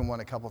 She'd driven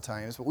one a couple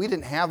times. But we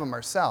didn't have them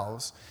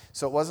ourselves.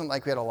 So it wasn't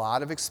like we had a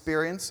lot of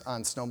experience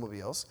on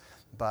snowmobiles.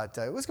 But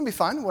it was going to be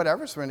fun,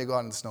 whatever. So we're going to go out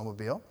on the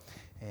snowmobile.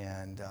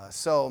 And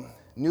so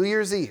New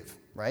Year's Eve,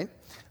 right?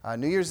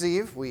 New Year's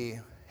Eve, we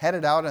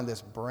headed out on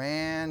this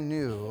brand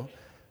new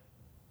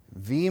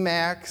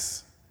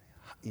VMAX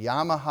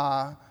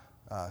Yamaha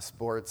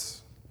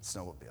sports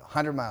snowmobile,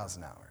 100 miles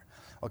an hour.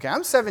 Okay,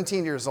 I'm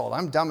 17 years old.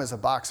 I'm dumb as a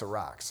box of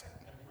rocks.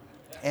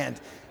 And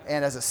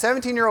as a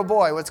 17-year-old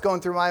boy, what's going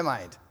through my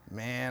mind?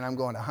 Man, I'm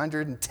going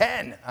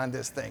 110 on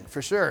this thing,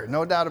 for sure.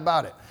 No doubt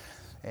about it.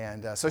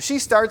 And so she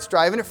starts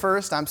driving it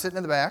first. I'm sitting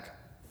in the back.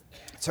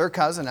 It's her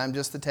cousin. I'm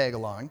just the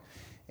tag-along.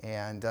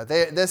 And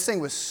this thing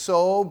was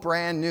so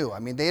brand new. I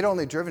mean, they'd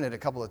only driven it a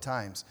couple of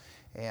times.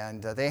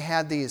 And they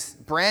had these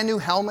brand new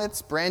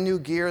helmets, brand new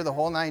gear, the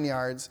whole 9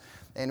 yards.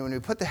 And when we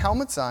put the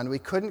helmets on, we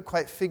couldn't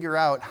quite figure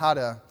out how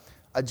to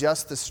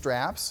adjust the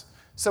straps.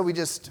 So we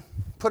just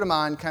put them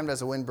on, kind of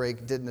as a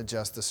windbreak, didn't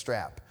adjust the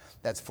strap.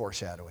 That's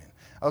foreshadowing.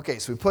 Okay,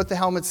 so we put the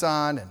helmets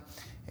on,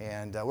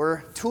 and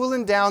we're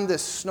tooling down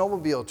this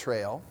snowmobile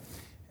trail.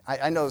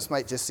 I know this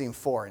might just seem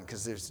foreign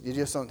because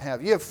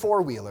you have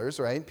four-wheelers,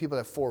 right? People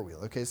have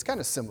four-wheelers. Okay, it's kind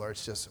of similar.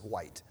 It's just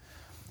white.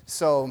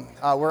 So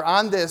we're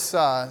on this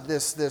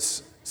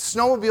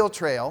snowmobile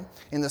trail.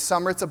 In the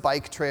summer, it's a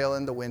bike trail.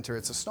 In the winter,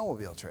 it's a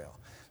snowmobile trail.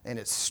 And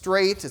it's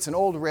straight. It's an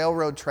old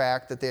railroad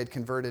track that they had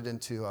converted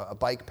into a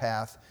bike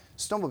path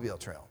snowmobile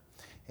trail.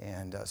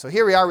 And so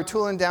here we are. We're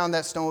tooling down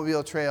that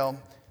snowmobile trail.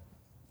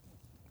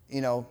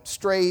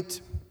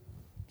 Straight,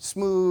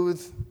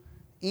 smooth,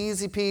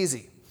 easy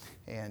peasy.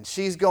 And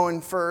she's going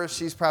first.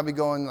 She's probably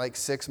going like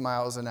 6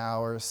 miles an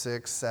hour,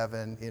 6,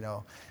 7,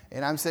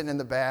 And I'm sitting in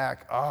the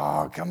back.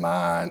 Oh, come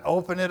on,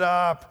 open it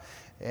up.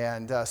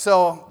 And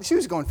so she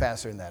was going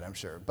faster than that, I'm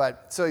sure.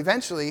 But so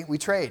eventually we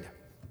trade.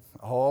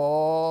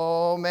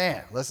 Oh,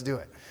 man, let's do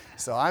it.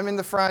 So I'm in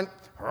the front.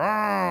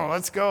 Oh,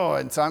 let's go.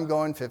 And so I'm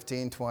going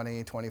 15,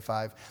 20,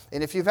 25.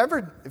 And if you've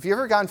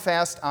ever gone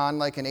fast on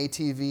like an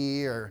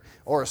ATV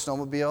or a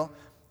snowmobile,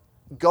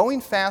 going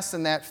fast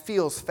in that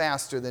feels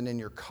faster than in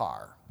your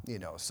car.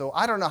 So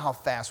I don't know how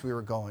fast we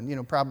were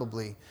going,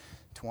 probably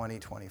 20,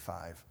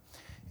 25.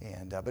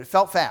 But it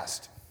felt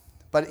fast.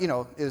 But, it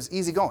was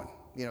easy going.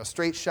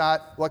 Straight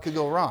shot, what could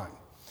go wrong?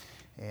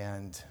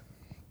 And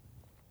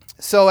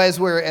so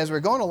as we're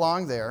going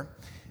along there,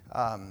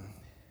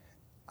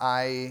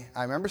 I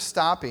remember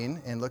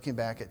stopping and looking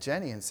back at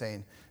Jenny and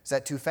saying, is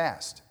that too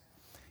fast?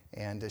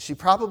 And she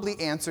probably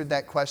answered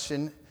that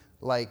question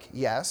like,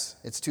 yes,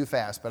 it's too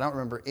fast, but I don't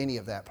remember any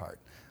of that part.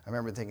 I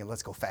remember thinking,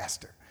 let's go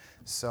faster.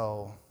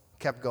 So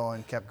kept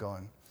going,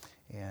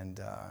 and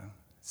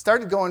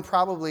started going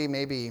probably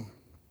maybe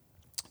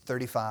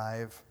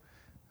 35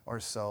 or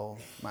so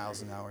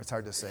miles an hour. It's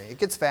hard to say. It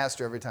gets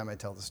faster every time I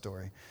tell the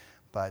story,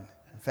 but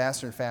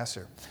faster and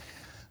faster.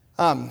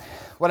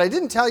 What I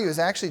didn't tell you is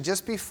actually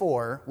just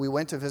before we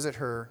went to visit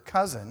her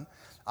cousin,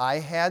 I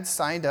had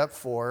signed up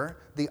for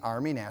the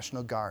Army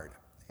National Guard.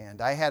 And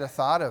I had a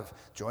thought of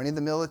joining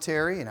the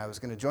military, and I was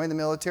going to join the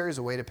military as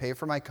a way to pay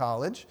for my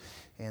college,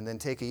 and then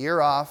take a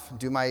year off,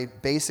 do my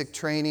basic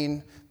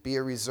training, be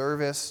a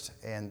reservist,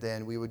 and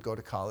then we would go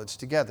to college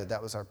together.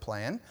 That was our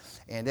plan,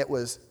 and it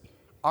was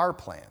our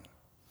plan.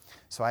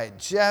 So I had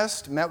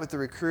just met with the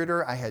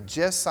recruiter. I had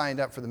just signed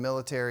up for the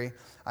military.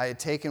 I had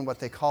taken what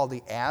they call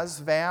the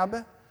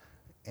ASVAB,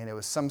 and it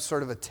was some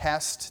sort of a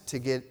test to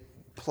get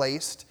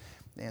placed.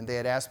 And they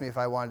had asked me if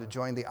I wanted to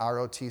join the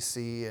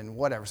ROTC and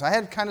whatever. So I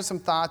had kind of some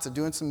thoughts of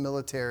doing some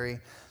military.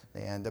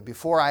 And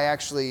before I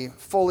actually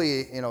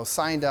fully,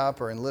 signed up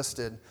or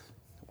enlisted,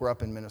 we're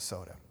up in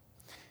Minnesota.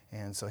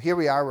 And so here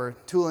we are. We're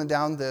tooling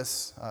down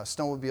this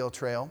snowmobile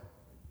trail,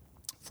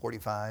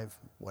 45,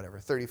 whatever,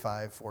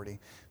 35, 40,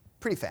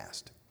 pretty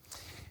fast.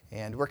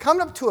 And we're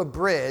coming up to a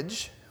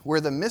bridge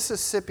where the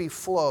Mississippi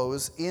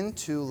flows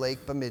into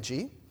Lake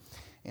Bemidji.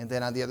 And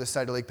then on the other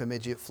side of Lake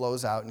Bemidji, it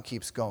flows out and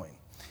keeps going.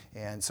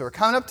 And so we're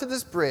coming up to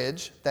this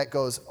bridge that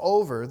goes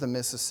over the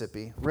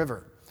Mississippi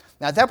River.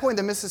 Now, at that point,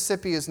 the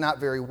Mississippi is not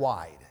very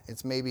wide.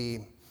 It's maybe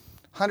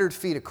 100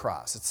 feet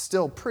across. It's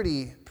still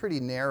pretty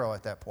narrow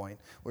at that point.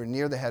 We're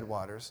near the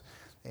headwaters.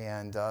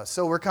 And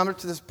so we're coming up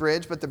to this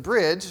bridge. But the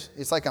bridge,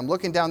 it's like I'm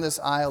looking down this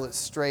aisle. It's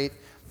straight.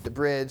 The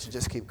bridge,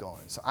 just keep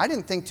going. So I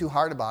didn't think too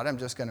hard about it. I'm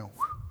just going to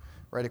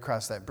right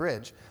across that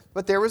bridge.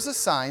 But there was a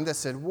sign that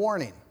said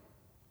warning.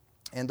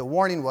 And the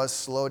warning was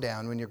slow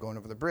down when you're going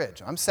over the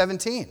bridge. I'm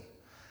 17.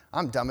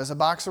 I'm dumb as a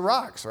box of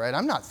rocks, right?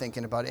 I'm not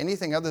thinking about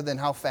anything other than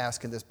how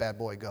fast can this bad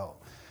boy go.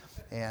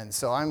 And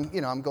so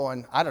I'm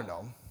going, I don't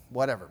know,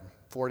 whatever,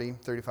 40,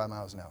 35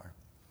 miles an hour.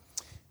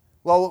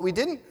 Well, what we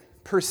didn't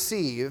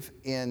perceive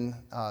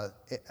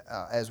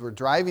as we're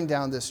driving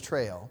down this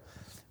trail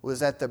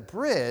was that the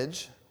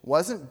bridge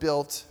wasn't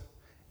built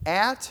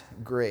at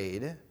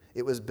grade,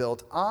 it was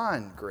built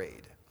on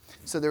grade.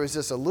 So there was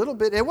just a little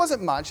bit, it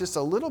wasn't much, just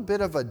a little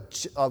bit of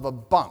a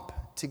bump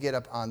to get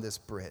up on this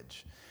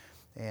bridge.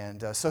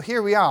 And so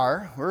here we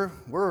are,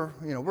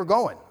 we're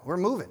going, we're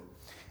moving.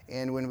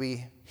 And when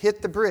we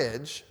hit the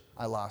bridge,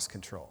 I lost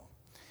control.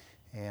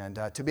 And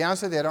to be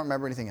honest with you, I don't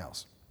remember anything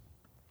else.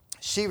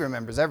 She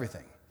remembers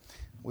everything.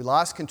 We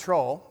lost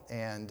control,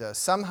 and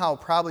somehow,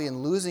 probably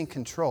in losing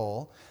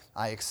control,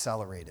 I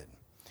accelerated.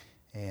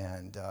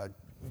 And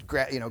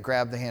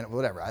grabbed the hand,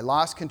 whatever. I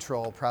lost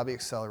control, probably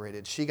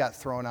accelerated. She got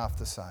thrown off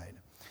the side.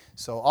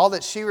 So all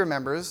that she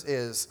remembers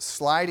is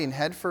sliding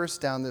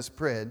headfirst down this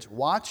bridge,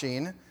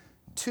 watching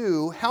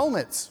 2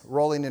 helmets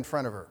rolling in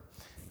front of her,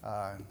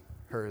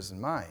 hers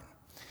and mine.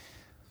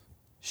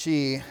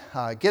 She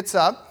gets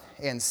up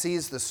and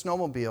sees the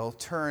snowmobile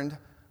turned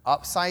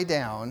upside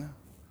down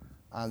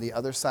on the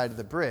other side of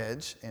the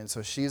bridge, and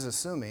so she's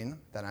assuming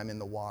that I'm in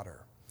the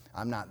water.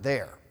 I'm not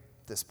there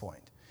at this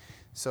point.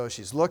 So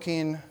she's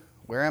looking,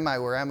 where am I,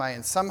 where am I?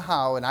 And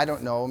somehow, and I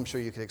don't know, I'm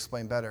sure you could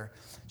explain better,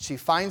 she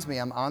finds me.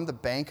 I'm on the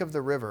bank of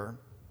the river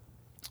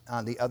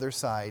on the other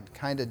side,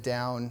 kind of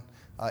down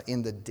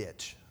in the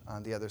ditch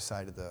on the other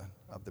side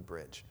of the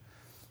bridge.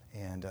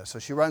 And so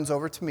she runs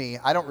over to me.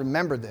 I don't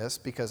remember this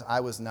because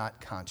I was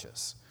not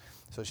conscious.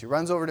 So she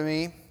runs over to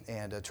me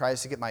and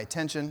tries to get my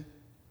attention.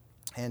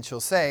 And she'll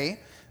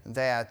say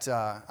that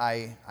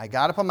I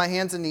got up on my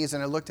hands and knees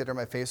and I looked at her.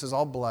 My face was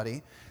all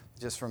bloody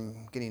just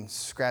from getting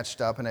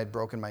scratched up, and I'd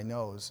broken my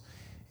nose.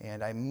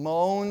 And I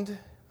moaned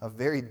a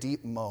very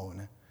deep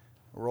moan,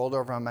 rolled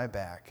over on my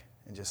back,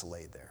 and just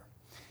laid there.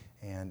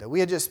 And we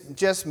had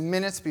just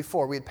minutes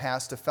before, we had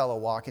passed a fellow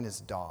walking his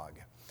dog.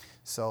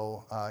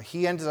 So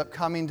he ended up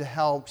coming to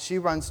help. She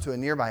runs to a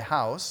nearby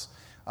house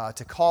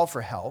to call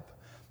for help,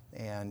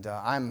 and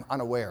I'm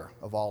unaware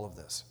of all of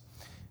this.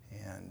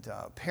 And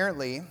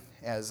apparently,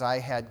 as I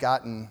had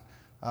gotten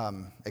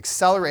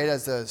accelerated,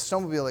 as the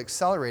snowmobile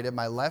accelerated,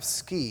 my left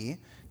ski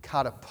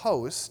caught a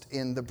post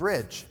in the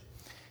bridge.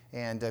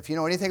 And if you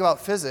know anything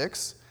about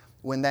physics,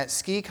 when that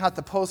ski caught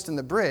the post in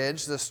the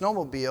bridge, the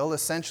snowmobile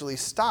essentially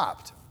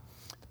stopped.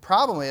 The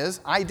problem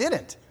is, I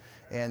didn't.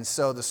 And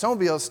so the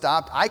snowmobile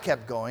stopped, I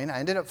kept going. I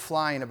ended up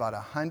flying about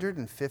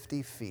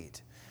 150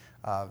 feet,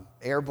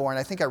 airborne.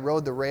 I think I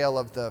rode the rail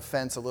of the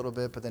fence a little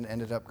bit, but then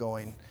ended up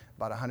going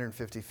about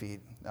 150 feet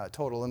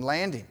total and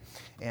landing.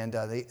 And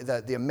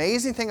the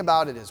amazing thing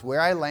about it is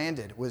where I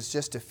landed was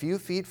just a few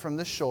feet from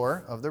the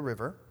shore of the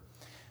river.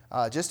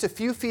 Just a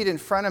few feet in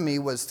front of me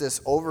was this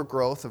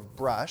overgrowth of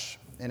brush,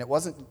 and it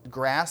wasn't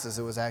grasses,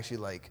 it was actually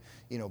like,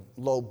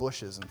 low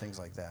bushes and things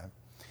like that.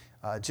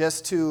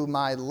 Just to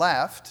my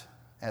left,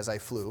 as I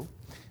flew,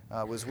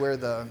 was where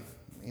the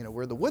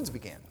woods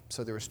began.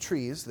 So there was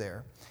trees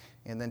there.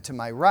 And then to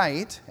my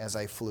right, as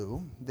I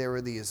flew, there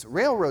were these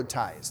railroad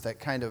ties that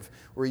kind of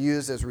were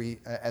used as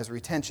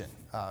retaining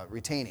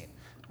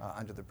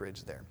under the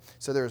bridge there.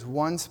 So there was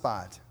one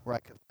spot where I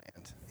could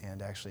land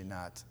and actually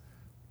not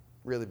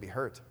really be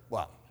hurt.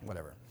 Well,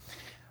 whatever.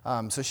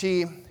 So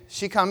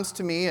she comes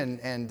to me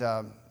and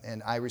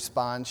I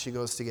respond. She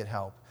goes to get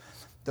help.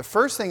 The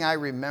first thing I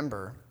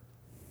remember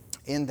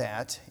in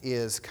that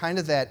is kind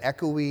of that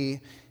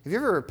echoey. Have you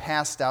ever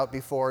passed out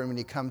before, and when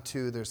you come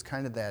to, there's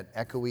kind of that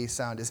echoey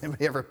sound? Has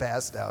anybody ever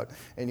passed out?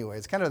 Anyway,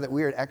 it's kind of that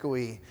weird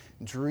echoey,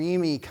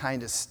 dreamy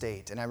kind of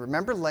state. And I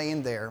remember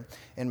laying there,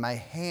 and my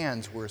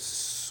hands were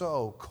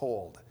so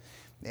cold.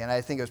 And I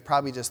think it was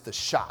probably just the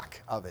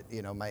shock of it.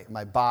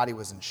 My body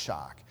was in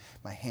shock.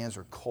 My hands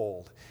were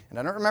cold. And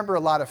I don't remember a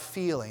lot of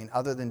feeling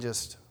other than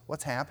just,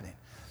 what's happening?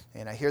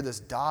 And I hear this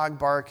dog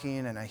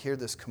barking, and I hear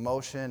this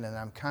commotion, and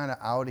I'm kind of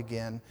out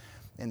again.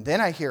 And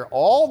then I hear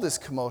all this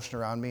commotion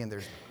around me, and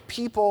there's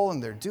people,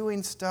 and they're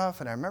doing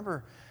stuff. And I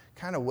remember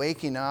kind of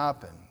waking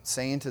up and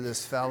saying to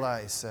this fella,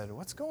 I said,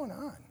 "What's going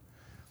on?"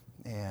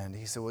 And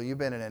he said, "Well, you've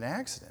been in an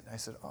accident." I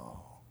said,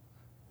 "Oh,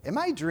 am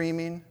I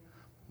dreaming?"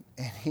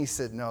 And he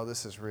said, "No,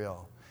 this is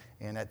real."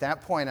 And at that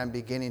point, I'm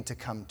beginning to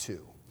come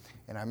to.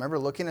 And I remember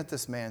looking at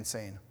this man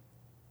saying,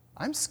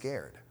 "I'm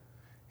scared."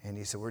 And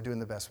he said, "We're doing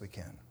the best we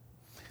can."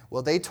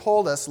 Well, they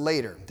told us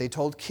later, they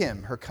told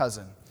Kim, her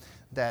cousin,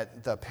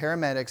 that the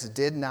paramedics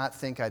did not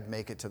think I'd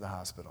make it to the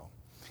hospital.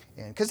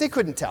 And because they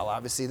couldn't tell,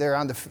 obviously. They're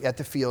at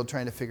the field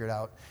trying to figure it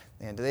out.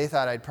 And they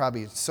thought I'd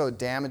probably so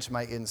damaged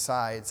my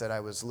insides that I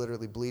was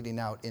literally bleeding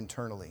out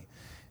internally.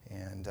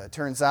 And it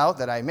turns out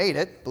that I made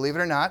it, believe it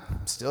or not.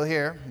 I'm still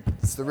here.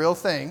 It's the real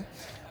thing.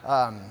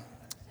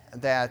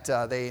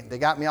 They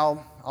got me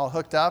all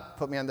hooked up,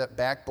 put me on that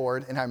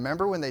backboard. And I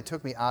remember when they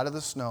took me out of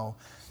the snow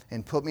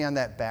and put me on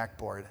that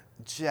backboard,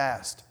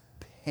 just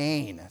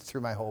pain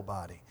through my whole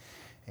body.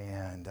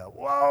 And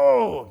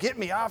whoa, get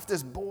me off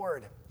this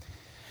board.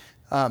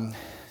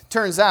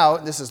 Turns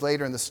out, this is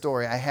later in the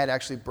story, I had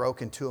actually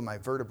broken 2 of my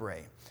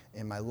vertebrae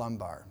in my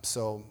lumbar.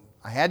 So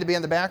I had to be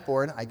on the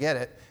backboard, I get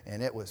it,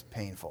 and it was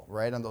painful,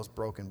 right on those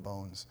broken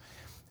bones.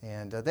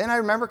 And then I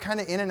remember kind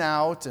of in and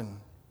out and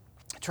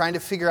trying to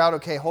figure out,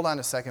 okay, hold on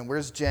a second,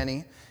 where's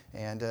Jenny?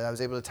 And I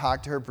was able to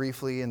talk to her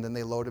briefly, and then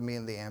they loaded me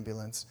in the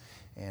ambulance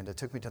and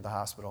took me to the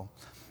hospital.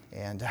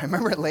 And I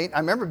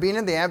remember being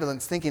in the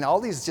ambulance thinking all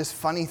these just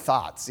funny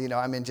thoughts,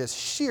 I'm in just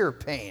sheer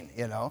pain,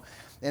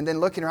 and then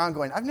looking around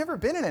going, I've never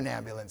been in an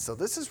ambulance, so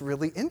this is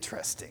really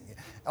interesting.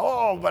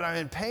 Oh, but I'm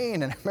in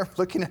pain. And I remember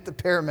looking at the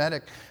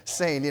paramedic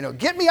saying,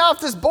 get me off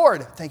this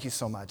board. Thank you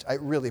so much. I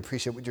really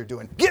appreciate what you're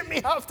doing. Get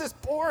me off this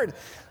board.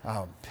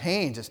 Oh,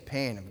 pain, just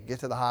pain. And we get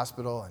to the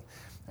hospital, and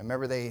I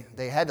remember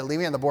they had to leave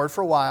me on the board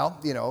for a while,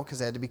 because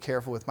they had to be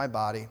careful with my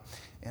body.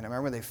 And I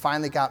remember they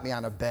finally got me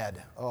on a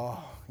bed.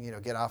 Oh,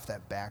 get off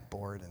that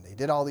backboard. And they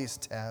did all these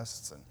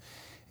tests.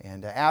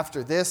 And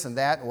after this and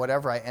that and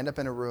whatever, I end up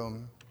in a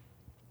room.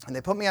 And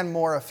they put me on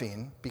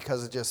morphine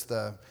because of just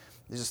the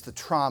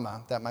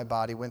trauma that my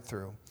body went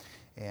through.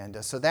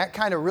 And so that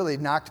kind of really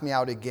knocked me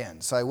out again.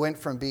 So I went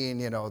from being,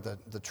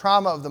 the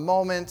trauma of the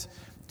moment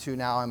to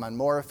now I'm on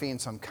morphine.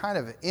 So I'm kind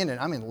of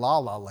I'm in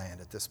la-la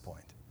land at this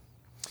point.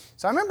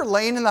 So I remember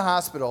laying in the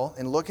hospital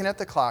and looking at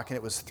the clock, and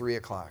it was 3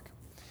 o'clock.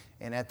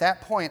 And at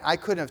that point, I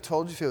couldn't have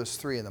told you if it was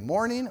 3 in the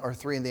morning or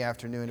 3 in the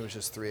afternoon. It was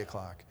just 3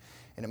 o'clock.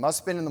 And it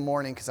must have been in the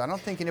morning because I don't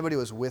think anybody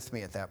was with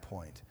me at that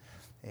point.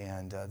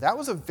 And that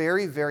was a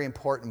very, very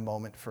important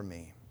moment for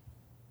me.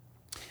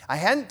 I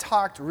hadn't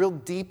talked real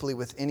deeply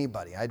with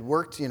anybody. I'd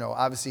worked,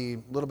 obviously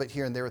a little bit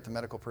here and there with the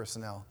medical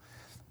personnel.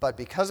 But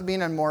because of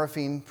being on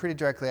morphine pretty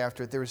directly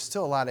after it, there was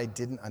still a lot I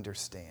didn't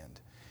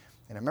understand.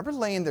 And I remember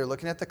laying there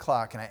looking at the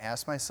clock, and I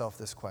asked myself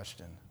this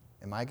question: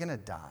 am I going to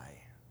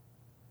die?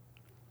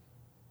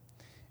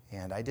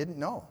 And I didn't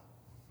know.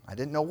 I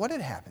didn't know what had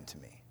happened to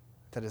me.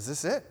 That, is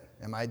this it?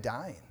 Am I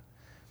dying?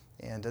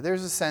 And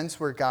there's a sense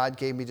where God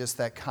gave me just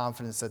that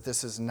confidence that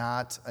this is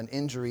not an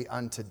injury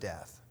unto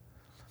death.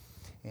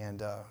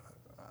 And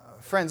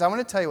friends, I want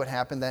to tell you what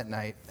happened that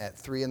night at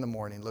 3 in the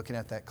morning, looking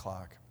at that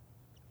clock.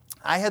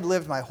 I had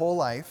lived my whole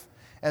life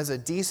as a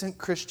decent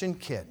Christian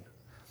kid.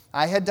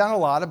 I had done a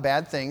lot of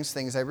bad things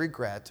I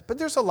regret, but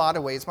there's a lot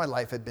of ways my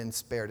life had been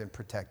spared and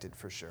protected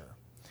for sure.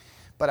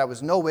 But I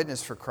was no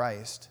witness for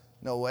Christ.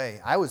 No way.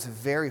 I was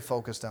very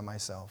focused on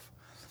myself.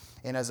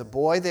 And as a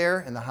boy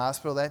there in the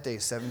hospital that day,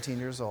 17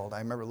 years old, I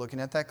remember looking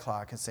at that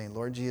clock and saying,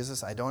 Lord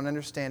Jesus, I don't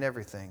understand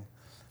everything,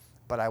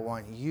 but I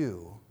want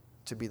you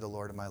to be the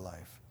Lord of my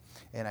life.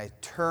 And I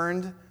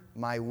turned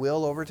my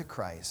will over to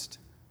Christ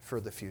for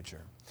the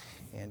future.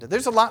 And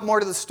there's a lot more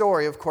to the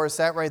story. Of course,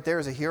 that right there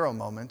is a hero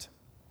moment.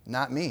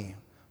 Not me,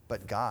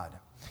 but God.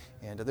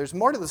 And there's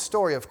more to the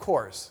story, of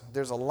course.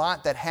 There's a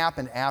lot that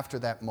happened after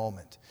that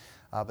moment.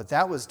 But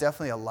that was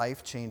definitely a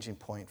life-changing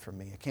point for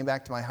me. I came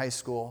back to my high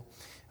school,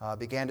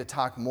 began to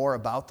talk more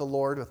about the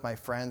Lord with my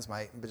friends.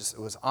 It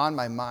was on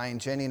my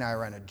mind. Jenny and I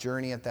were on a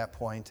journey at that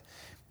point.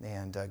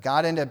 And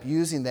God ended up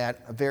using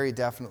that very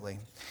definitely.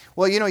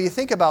 Well, you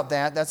think about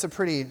that. That's a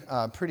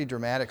pretty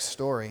dramatic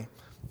story.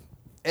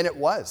 And it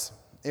was.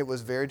 It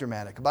was very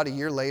dramatic. About a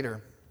year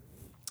later,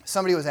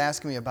 somebody was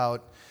asking me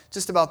about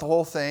the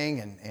whole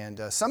thing. And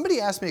somebody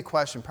asked me a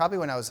question, probably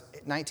when I was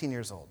 19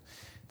 years old.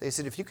 They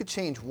said, if you could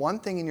change one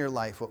thing in your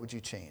life, what would you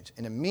change?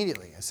 And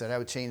immediately I said, I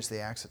would change the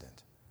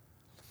accident.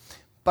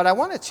 But I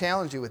want to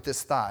challenge you with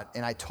this thought.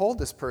 And I told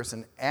this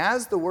person,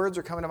 as the words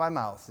were coming to my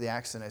mouth, the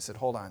accident, I said,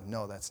 hold on,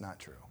 no, that's not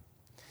true.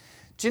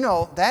 Do you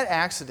know, that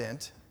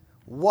accident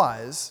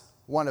was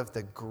one of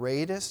the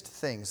greatest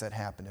things that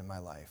happened in my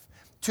life.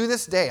 To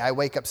this day, I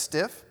wake up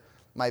stiff.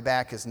 My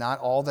back is not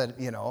all that,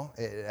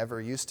 it ever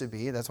used to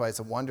be. That's why it's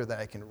a wonder that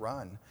I can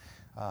run.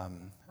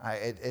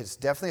 It's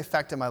definitely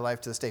affected my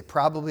life to this day.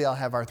 Probably I'll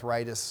have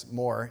arthritis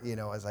more,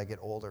 as I get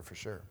older for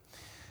sure.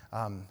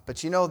 But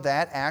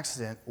that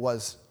accident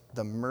was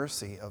the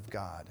mercy of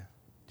God. Do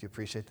you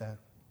appreciate that?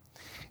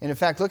 And in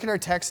fact, look at our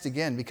text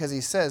again, because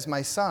he says,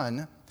 my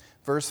son,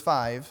 verse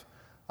 5,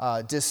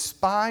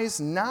 despise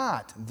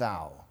not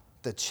thou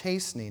the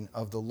chastening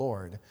of the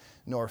Lord,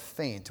 nor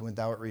faint when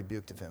thou art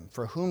rebuked of him.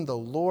 For whom the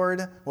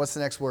Lord, what's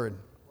the next word?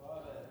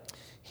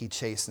 He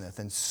chasteneth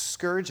and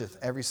scourgeth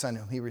every son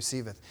whom he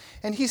receiveth.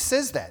 And he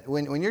says that.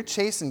 When you're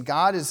chastened,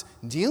 God is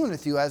dealing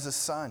with you as a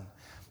son.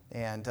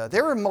 And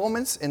there were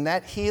moments in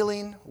that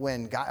healing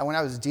when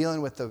I was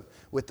dealing with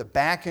the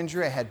back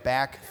injury. I had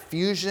back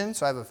fusion,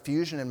 so I have a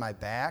fusion in my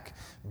back.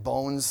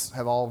 Bones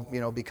have all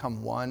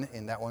become one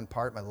in that one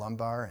part, my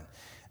lumbar. And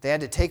they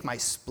had to take my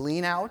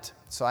spleen out,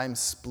 so I'm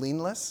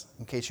spleenless.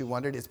 In case you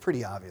wondered, it's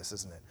pretty obvious,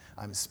 isn't it?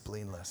 I'm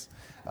spleenless.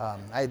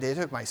 They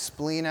took my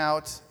spleen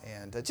out,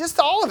 and just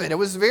all of it. It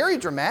was very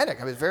dramatic.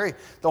 The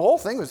whole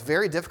thing was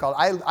very difficult.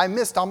 I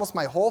missed almost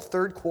my whole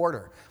third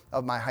quarter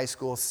of my high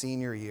school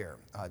senior year,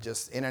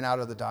 just in and out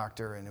of the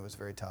doctor, and it was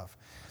very tough.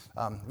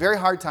 Very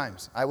hard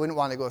times. I wouldn't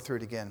want to go through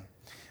it again.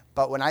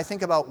 But when I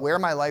think about where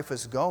my life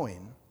was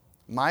going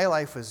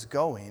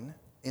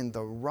in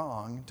the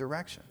wrong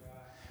direction.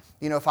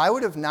 If I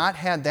would have not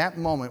had that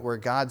moment where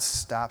God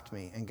stopped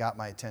me and got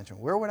my attention,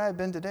 where would I have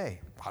been today?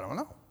 I don't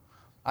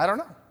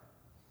know.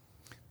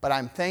 But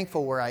I'm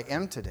thankful where I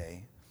am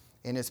today,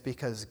 and it's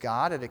because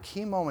God, at a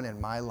key moment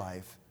in my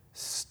life,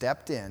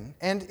 stepped in,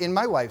 and in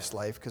my wife's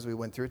life, because we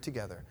went through it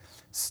together,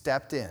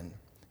 stepped in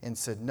and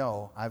said,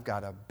 no, I've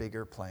got a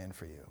bigger plan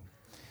for you.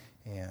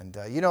 And,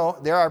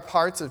 there are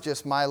parts of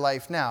just my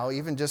life now,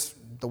 even just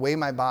the way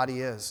my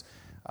body is,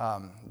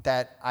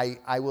 that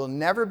I will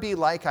never be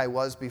like I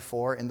was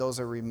before, and those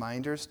are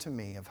reminders to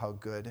me of how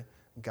good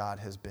God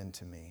has been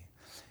to me.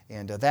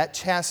 And that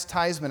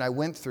chastisement I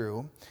went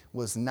through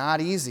was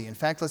not easy. In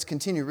fact, let's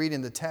continue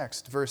reading the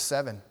text, verse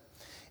 7.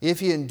 If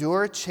ye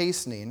endure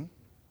chastening,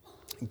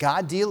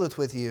 God dealeth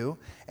with you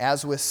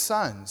as with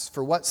sons.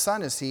 For what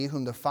son is he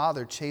whom the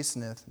Father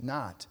chasteneth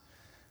not?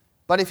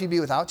 But if ye be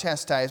without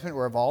chastisement,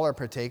 whereof all are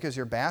partakers,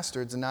 you're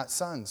bastards and not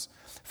sons.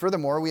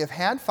 Furthermore, we have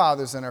had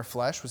fathers in our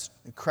flesh, which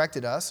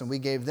corrected us, and we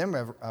gave them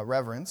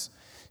reverence.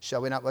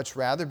 Shall we not much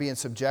rather be in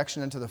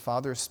subjection unto the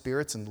Father of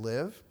spirits and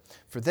live?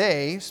 For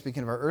they,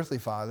 speaking of our earthly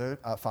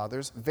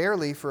fathers,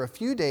 verily for a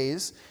few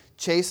days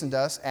chastened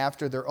us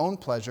after their own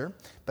pleasure,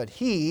 but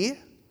he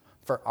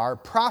for our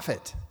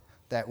profit,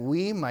 that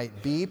we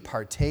might be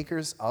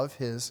partakers of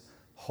his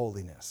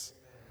holiness.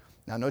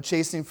 Now no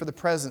chastening for the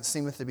present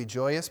seemeth to be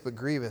joyous, but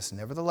grievous.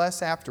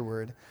 Nevertheless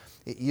afterward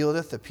it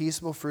yieldeth the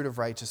peaceable fruit of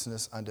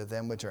righteousness unto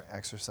them which are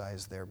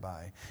exercised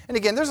thereby. And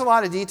again, there's a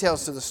lot of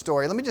details to the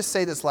story. Let me just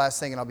say this last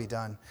thing and I'll be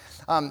done.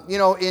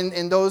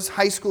 In those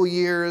high school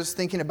years,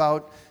 thinking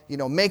about,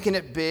 making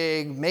it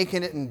big,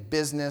 making it in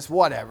business,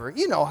 whatever.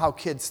 You know how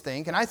kids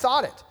think, and I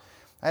thought it.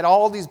 I had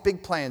all these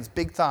big plans,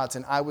 big thoughts,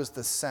 and I was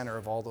the center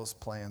of all those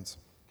plans.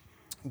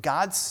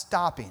 God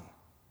stopping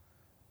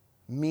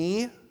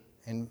me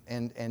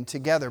and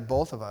together,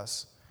 both of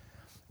us,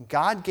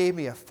 God gave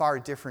me a far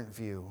different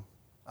view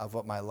of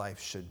what my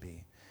life should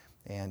be.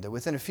 And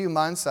within a few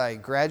months, I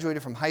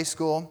graduated from high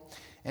school,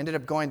 ended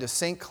up going to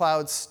St.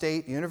 Cloud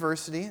State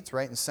University. It's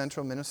right in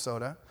central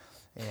Minnesota.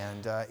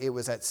 And it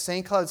was at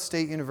St. Cloud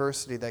State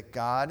University that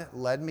God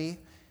led me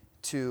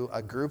to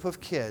a group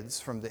of kids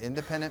from the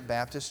Independent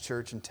Baptist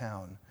Church in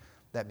town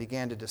that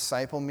began to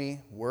disciple me,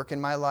 work in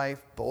my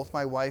life. Both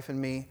my wife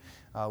and me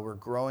were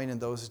growing in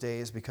those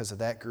days because of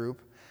that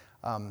group.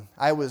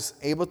 I was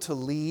able to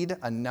lead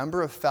a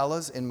number of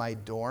fellas in my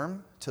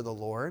dorm to the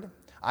Lord.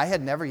 I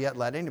had never yet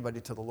led anybody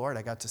to the Lord.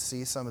 I got to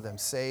see some of them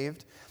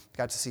saved,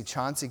 got to see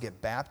Chauncey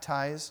get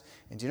baptized.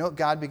 And do you know what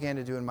God began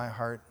to do in my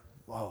heart?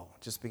 Whoa,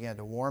 just began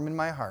to warm in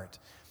my heart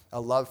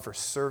a love for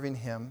serving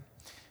Him.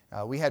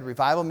 We had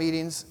revival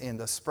meetings in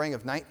the spring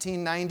of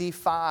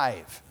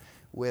 1995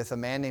 with a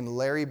man named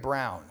Larry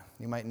Brown.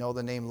 You might know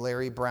the name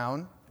Larry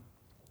Brown.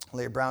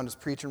 Larry Brown was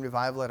preaching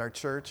revival at our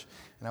church.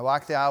 And I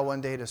walked the aisle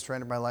one day to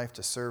surrender my life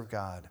to serve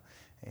God.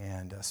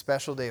 And a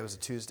special day, it was a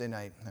Tuesday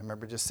night. I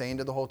remember just saying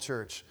to the whole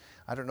church,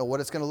 I don't know what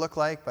it's going to look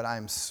like, but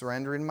I'm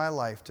surrendering my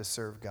life to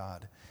serve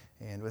God.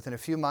 And within a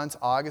few months,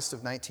 August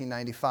of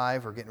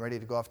 1995, we're getting ready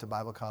to go off to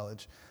Bible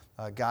college,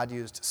 God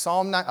used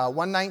Psalm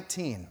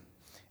 119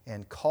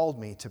 and called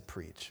me to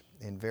preach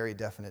in very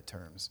definite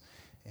terms.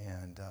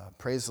 And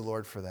praise the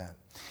Lord for that.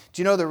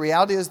 Do you know the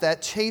reality is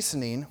that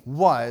chastening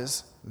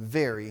was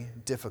very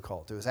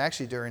difficult. It was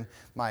actually during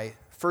my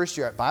first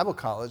year at Bible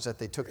college that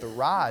they took the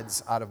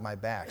rods out of my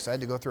back. So I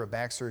had to go through a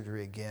back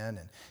surgery again,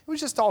 and it was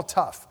just all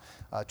tough.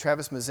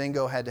 Travis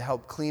Mazingo had to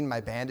help clean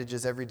my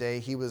bandages every day.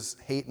 He was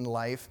hating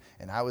life,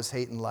 and I was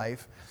hating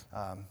life.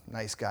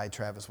 Nice guy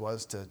Travis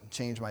was to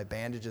change my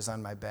bandages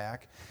on my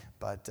back.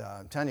 But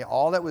I'm telling you,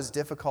 all that was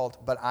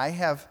difficult, but I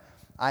have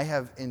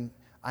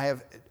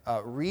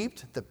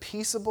reaped the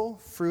peaceable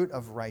fruit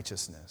of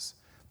righteousness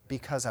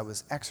because I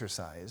was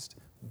exercised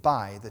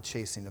by the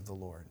chastening of the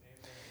Lord.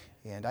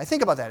 And I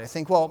think about that. I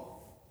think,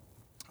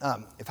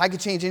 if I could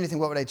change anything,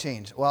 what would I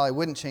change? Well, I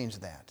wouldn't change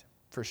that,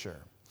 for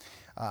sure.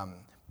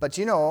 But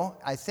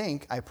I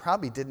think I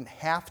probably didn't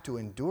have to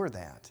endure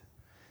that.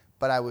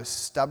 But I was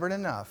stubborn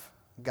enough,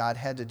 God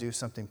had to do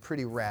something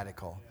pretty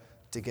radical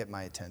to get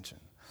my attention.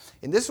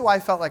 And this is why I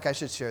felt like I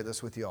should share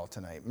this with you all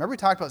tonight. Remember we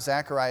talked about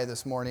Zechariah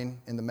this morning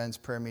in the men's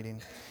prayer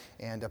meeting?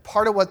 And a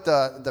part of what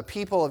the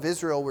people of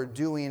Israel were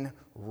doing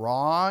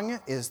wrong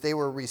is they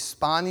were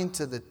responding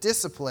to the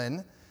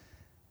discipline,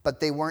 but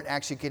they weren't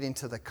actually getting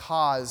to the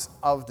cause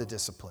of the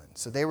discipline.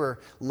 So they were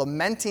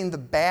lamenting the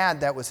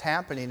bad that was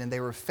happening, and they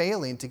were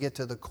failing to get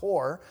to the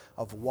core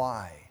of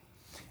why.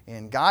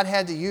 And God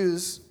had to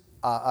use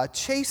a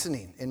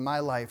chastening in my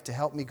life to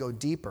help me go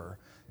deeper,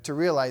 to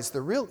realize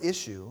the real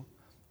issue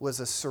was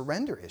a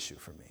surrender issue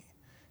for me.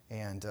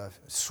 And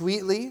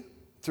sweetly,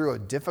 through a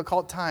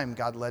difficult time,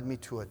 God led me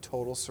to a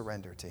total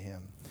surrender to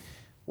Him.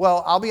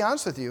 Well, I'll be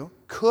honest with you,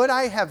 could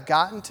I have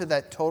gotten to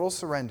that total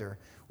surrender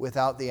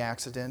without the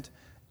accident?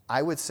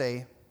 I would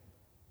say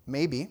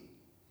maybe.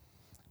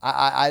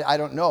 I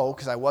don't know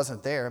because I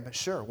wasn't there, but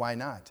sure, why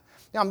not?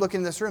 Now, I'm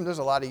looking in this room. There's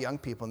a lot of young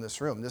people in this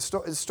room. This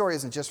story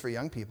isn't just for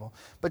young people.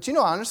 But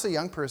honestly,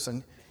 young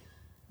person,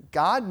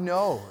 God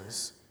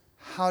knows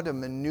how to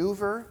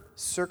maneuver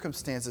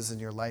circumstances in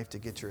your life to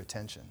get your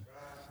attention.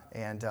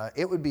 And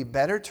it would be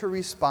better to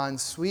respond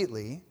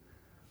sweetly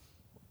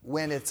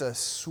when it's a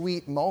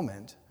sweet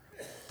moment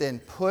than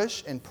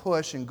push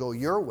and go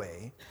your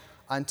way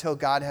until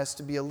God has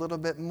to be a little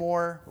bit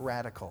more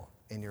radical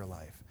in your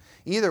life.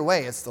 Either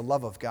way, it's the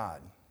love of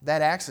God.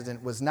 That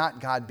accident was not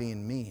God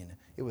being mean.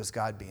 It was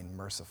God being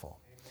merciful.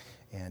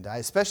 And I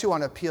especially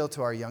want to appeal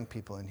to our young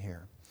people in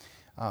here.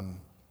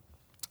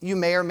 You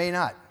may or may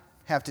not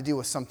have to deal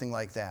with something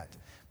like that.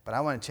 But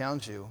I want to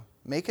challenge you,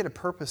 make it a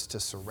purpose to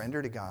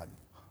surrender to God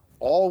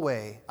all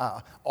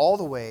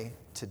the way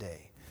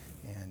today.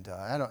 And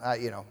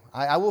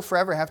I will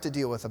forever have to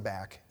deal with a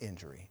back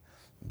injury.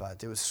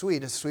 But it was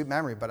sweet. It's a sweet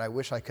memory, but I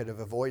wish I could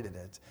have avoided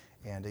it.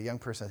 And a young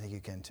person, I think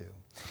you can too.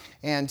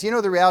 And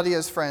the reality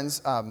is,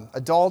 friends,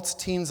 adults,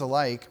 teens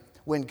alike,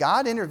 when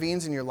God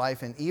intervenes in your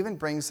life and even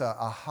brings a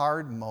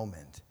hard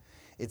moment,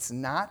 it's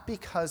not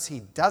because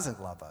He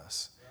doesn't love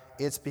us.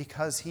 It's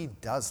because He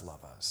does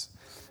love us.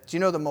 Do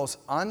you know the most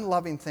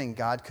unloving thing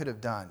God could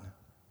have done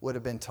would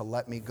have been to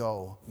let me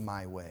go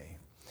my way?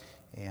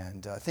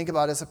 And think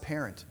about it as a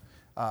parent.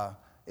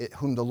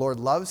 Whom the Lord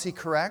loves, He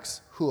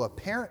corrects. Who a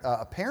parent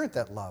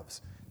that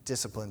loves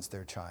disciplines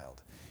their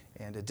child.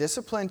 And a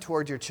discipline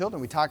toward your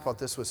children, we talked about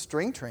this with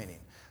string training.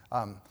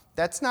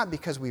 that's not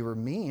because we were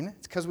mean.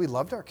 It's because we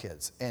loved our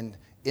kids. And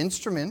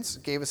instruments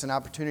gave us an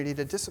opportunity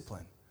to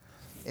discipline.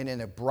 And in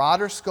a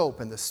broader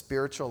scope in the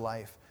spiritual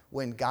life,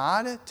 when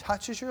God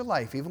touches your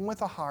life, even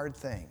with a hard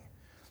thing,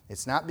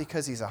 it's not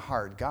because he's a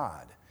hard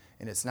God.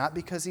 And it's not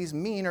because he's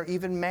mean or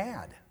even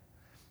mad.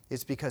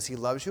 It's because he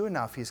loves you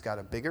enough. He's got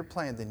a bigger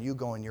plan than you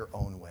going your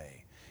own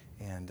way.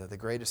 And the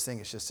greatest thing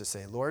is just to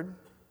say, Lord,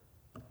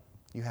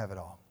 you have it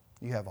all.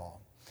 You have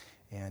all.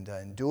 And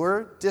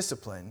endure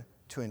discipline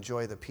to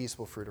enjoy the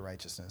peaceful fruit of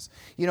righteousness.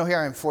 You know, here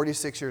I am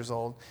 46 years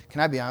old.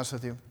 Can I be honest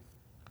with you?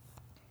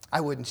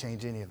 I wouldn't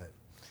change any of it.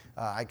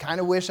 I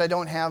kind of wish I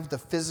don't have the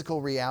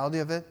physical reality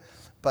of it,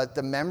 but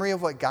the memory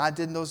of what God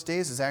did in those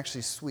days is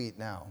actually sweet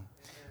now.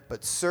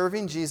 But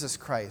serving Jesus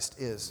Christ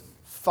is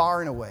far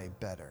and away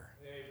better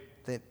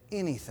than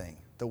anything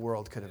the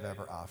world could have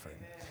ever offered.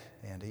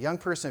 And a young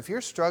person, if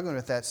you're struggling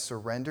with that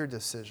surrender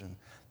decision,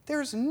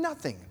 there's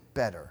nothing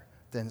better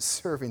than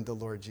serving the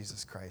Lord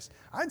Jesus Christ.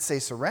 I'd say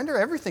surrender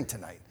everything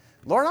tonight.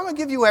 Lord, I'm going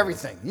to give you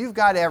everything. You've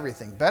got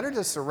everything. Better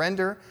to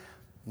surrender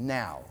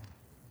now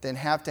than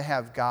have to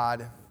have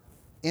God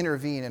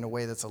intervene in a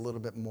way that's a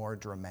little bit more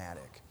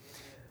dramatic.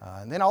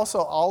 And then also,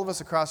 all of us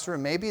across the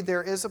room, maybe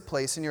there is a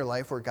place in your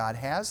life where God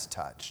has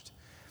touched,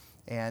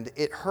 and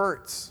it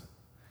hurts.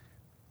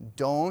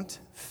 Don't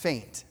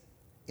faint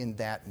in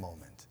that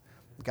moment.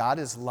 God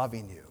is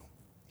loving you.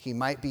 He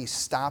might be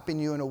stopping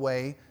you in a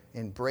way.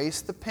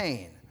 Embrace the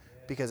pain,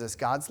 because it's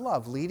God's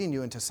love leading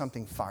you into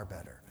something far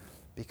better,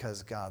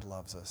 because God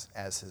loves us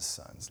as his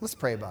sons. Let's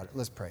pray about it.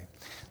 Let's pray.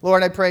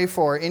 Lord, I pray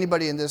for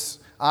anybody in this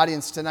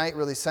audience tonight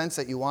really sense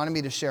that you wanted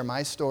me to share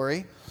my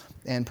story.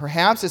 And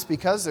perhaps it's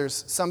because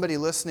there's somebody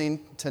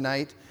listening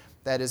tonight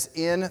that is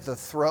in the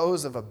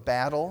throes of a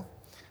battle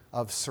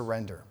of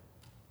surrender.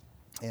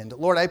 And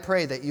Lord, I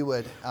pray that you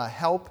would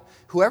help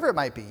whoever it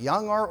might be,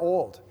 young or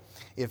old.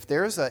 If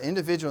there's an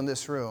individual in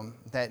this room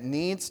that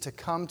needs to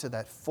come to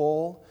that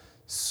full,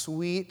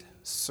 sweet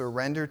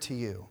surrender to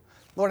you,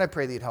 Lord, I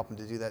pray that you'd help them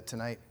to do that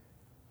tonight.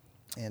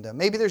 And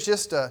maybe there's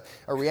just a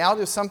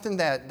reality of something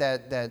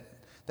that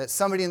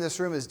somebody in this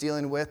room is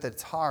dealing with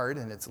that's hard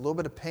and it's a little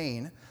bit of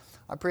pain.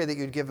 I pray that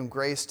you'd give them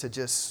grace to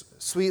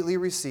just sweetly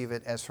receive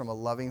it as from a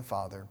loving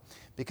Father,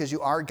 because you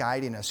are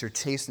guiding us, you're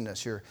chasing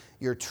us,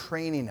 you're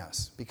training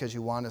us, because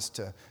you want us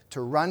to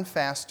run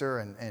faster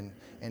and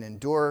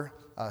endure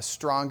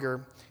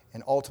stronger,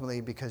 and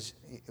ultimately because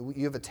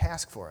you have a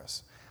task for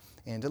us.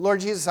 And Lord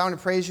Jesus, I want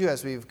to praise you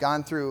as we've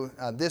gone through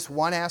this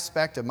one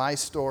aspect of my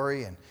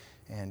story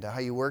and how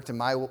you worked in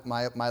my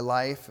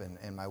life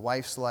and my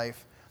wife's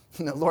life.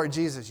 Lord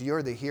Jesus,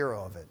 you're the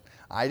hero of it.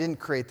 I didn't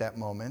create that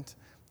moment.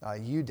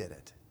 You did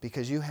it,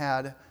 because you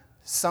had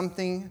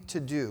something to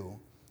do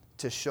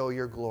to show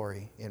your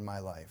glory in my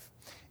life.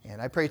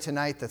 And I pray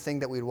tonight the thing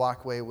that we'd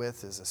walk away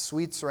with is a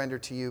sweet surrender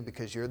to you,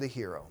 because you're the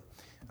hero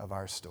of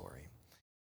our story.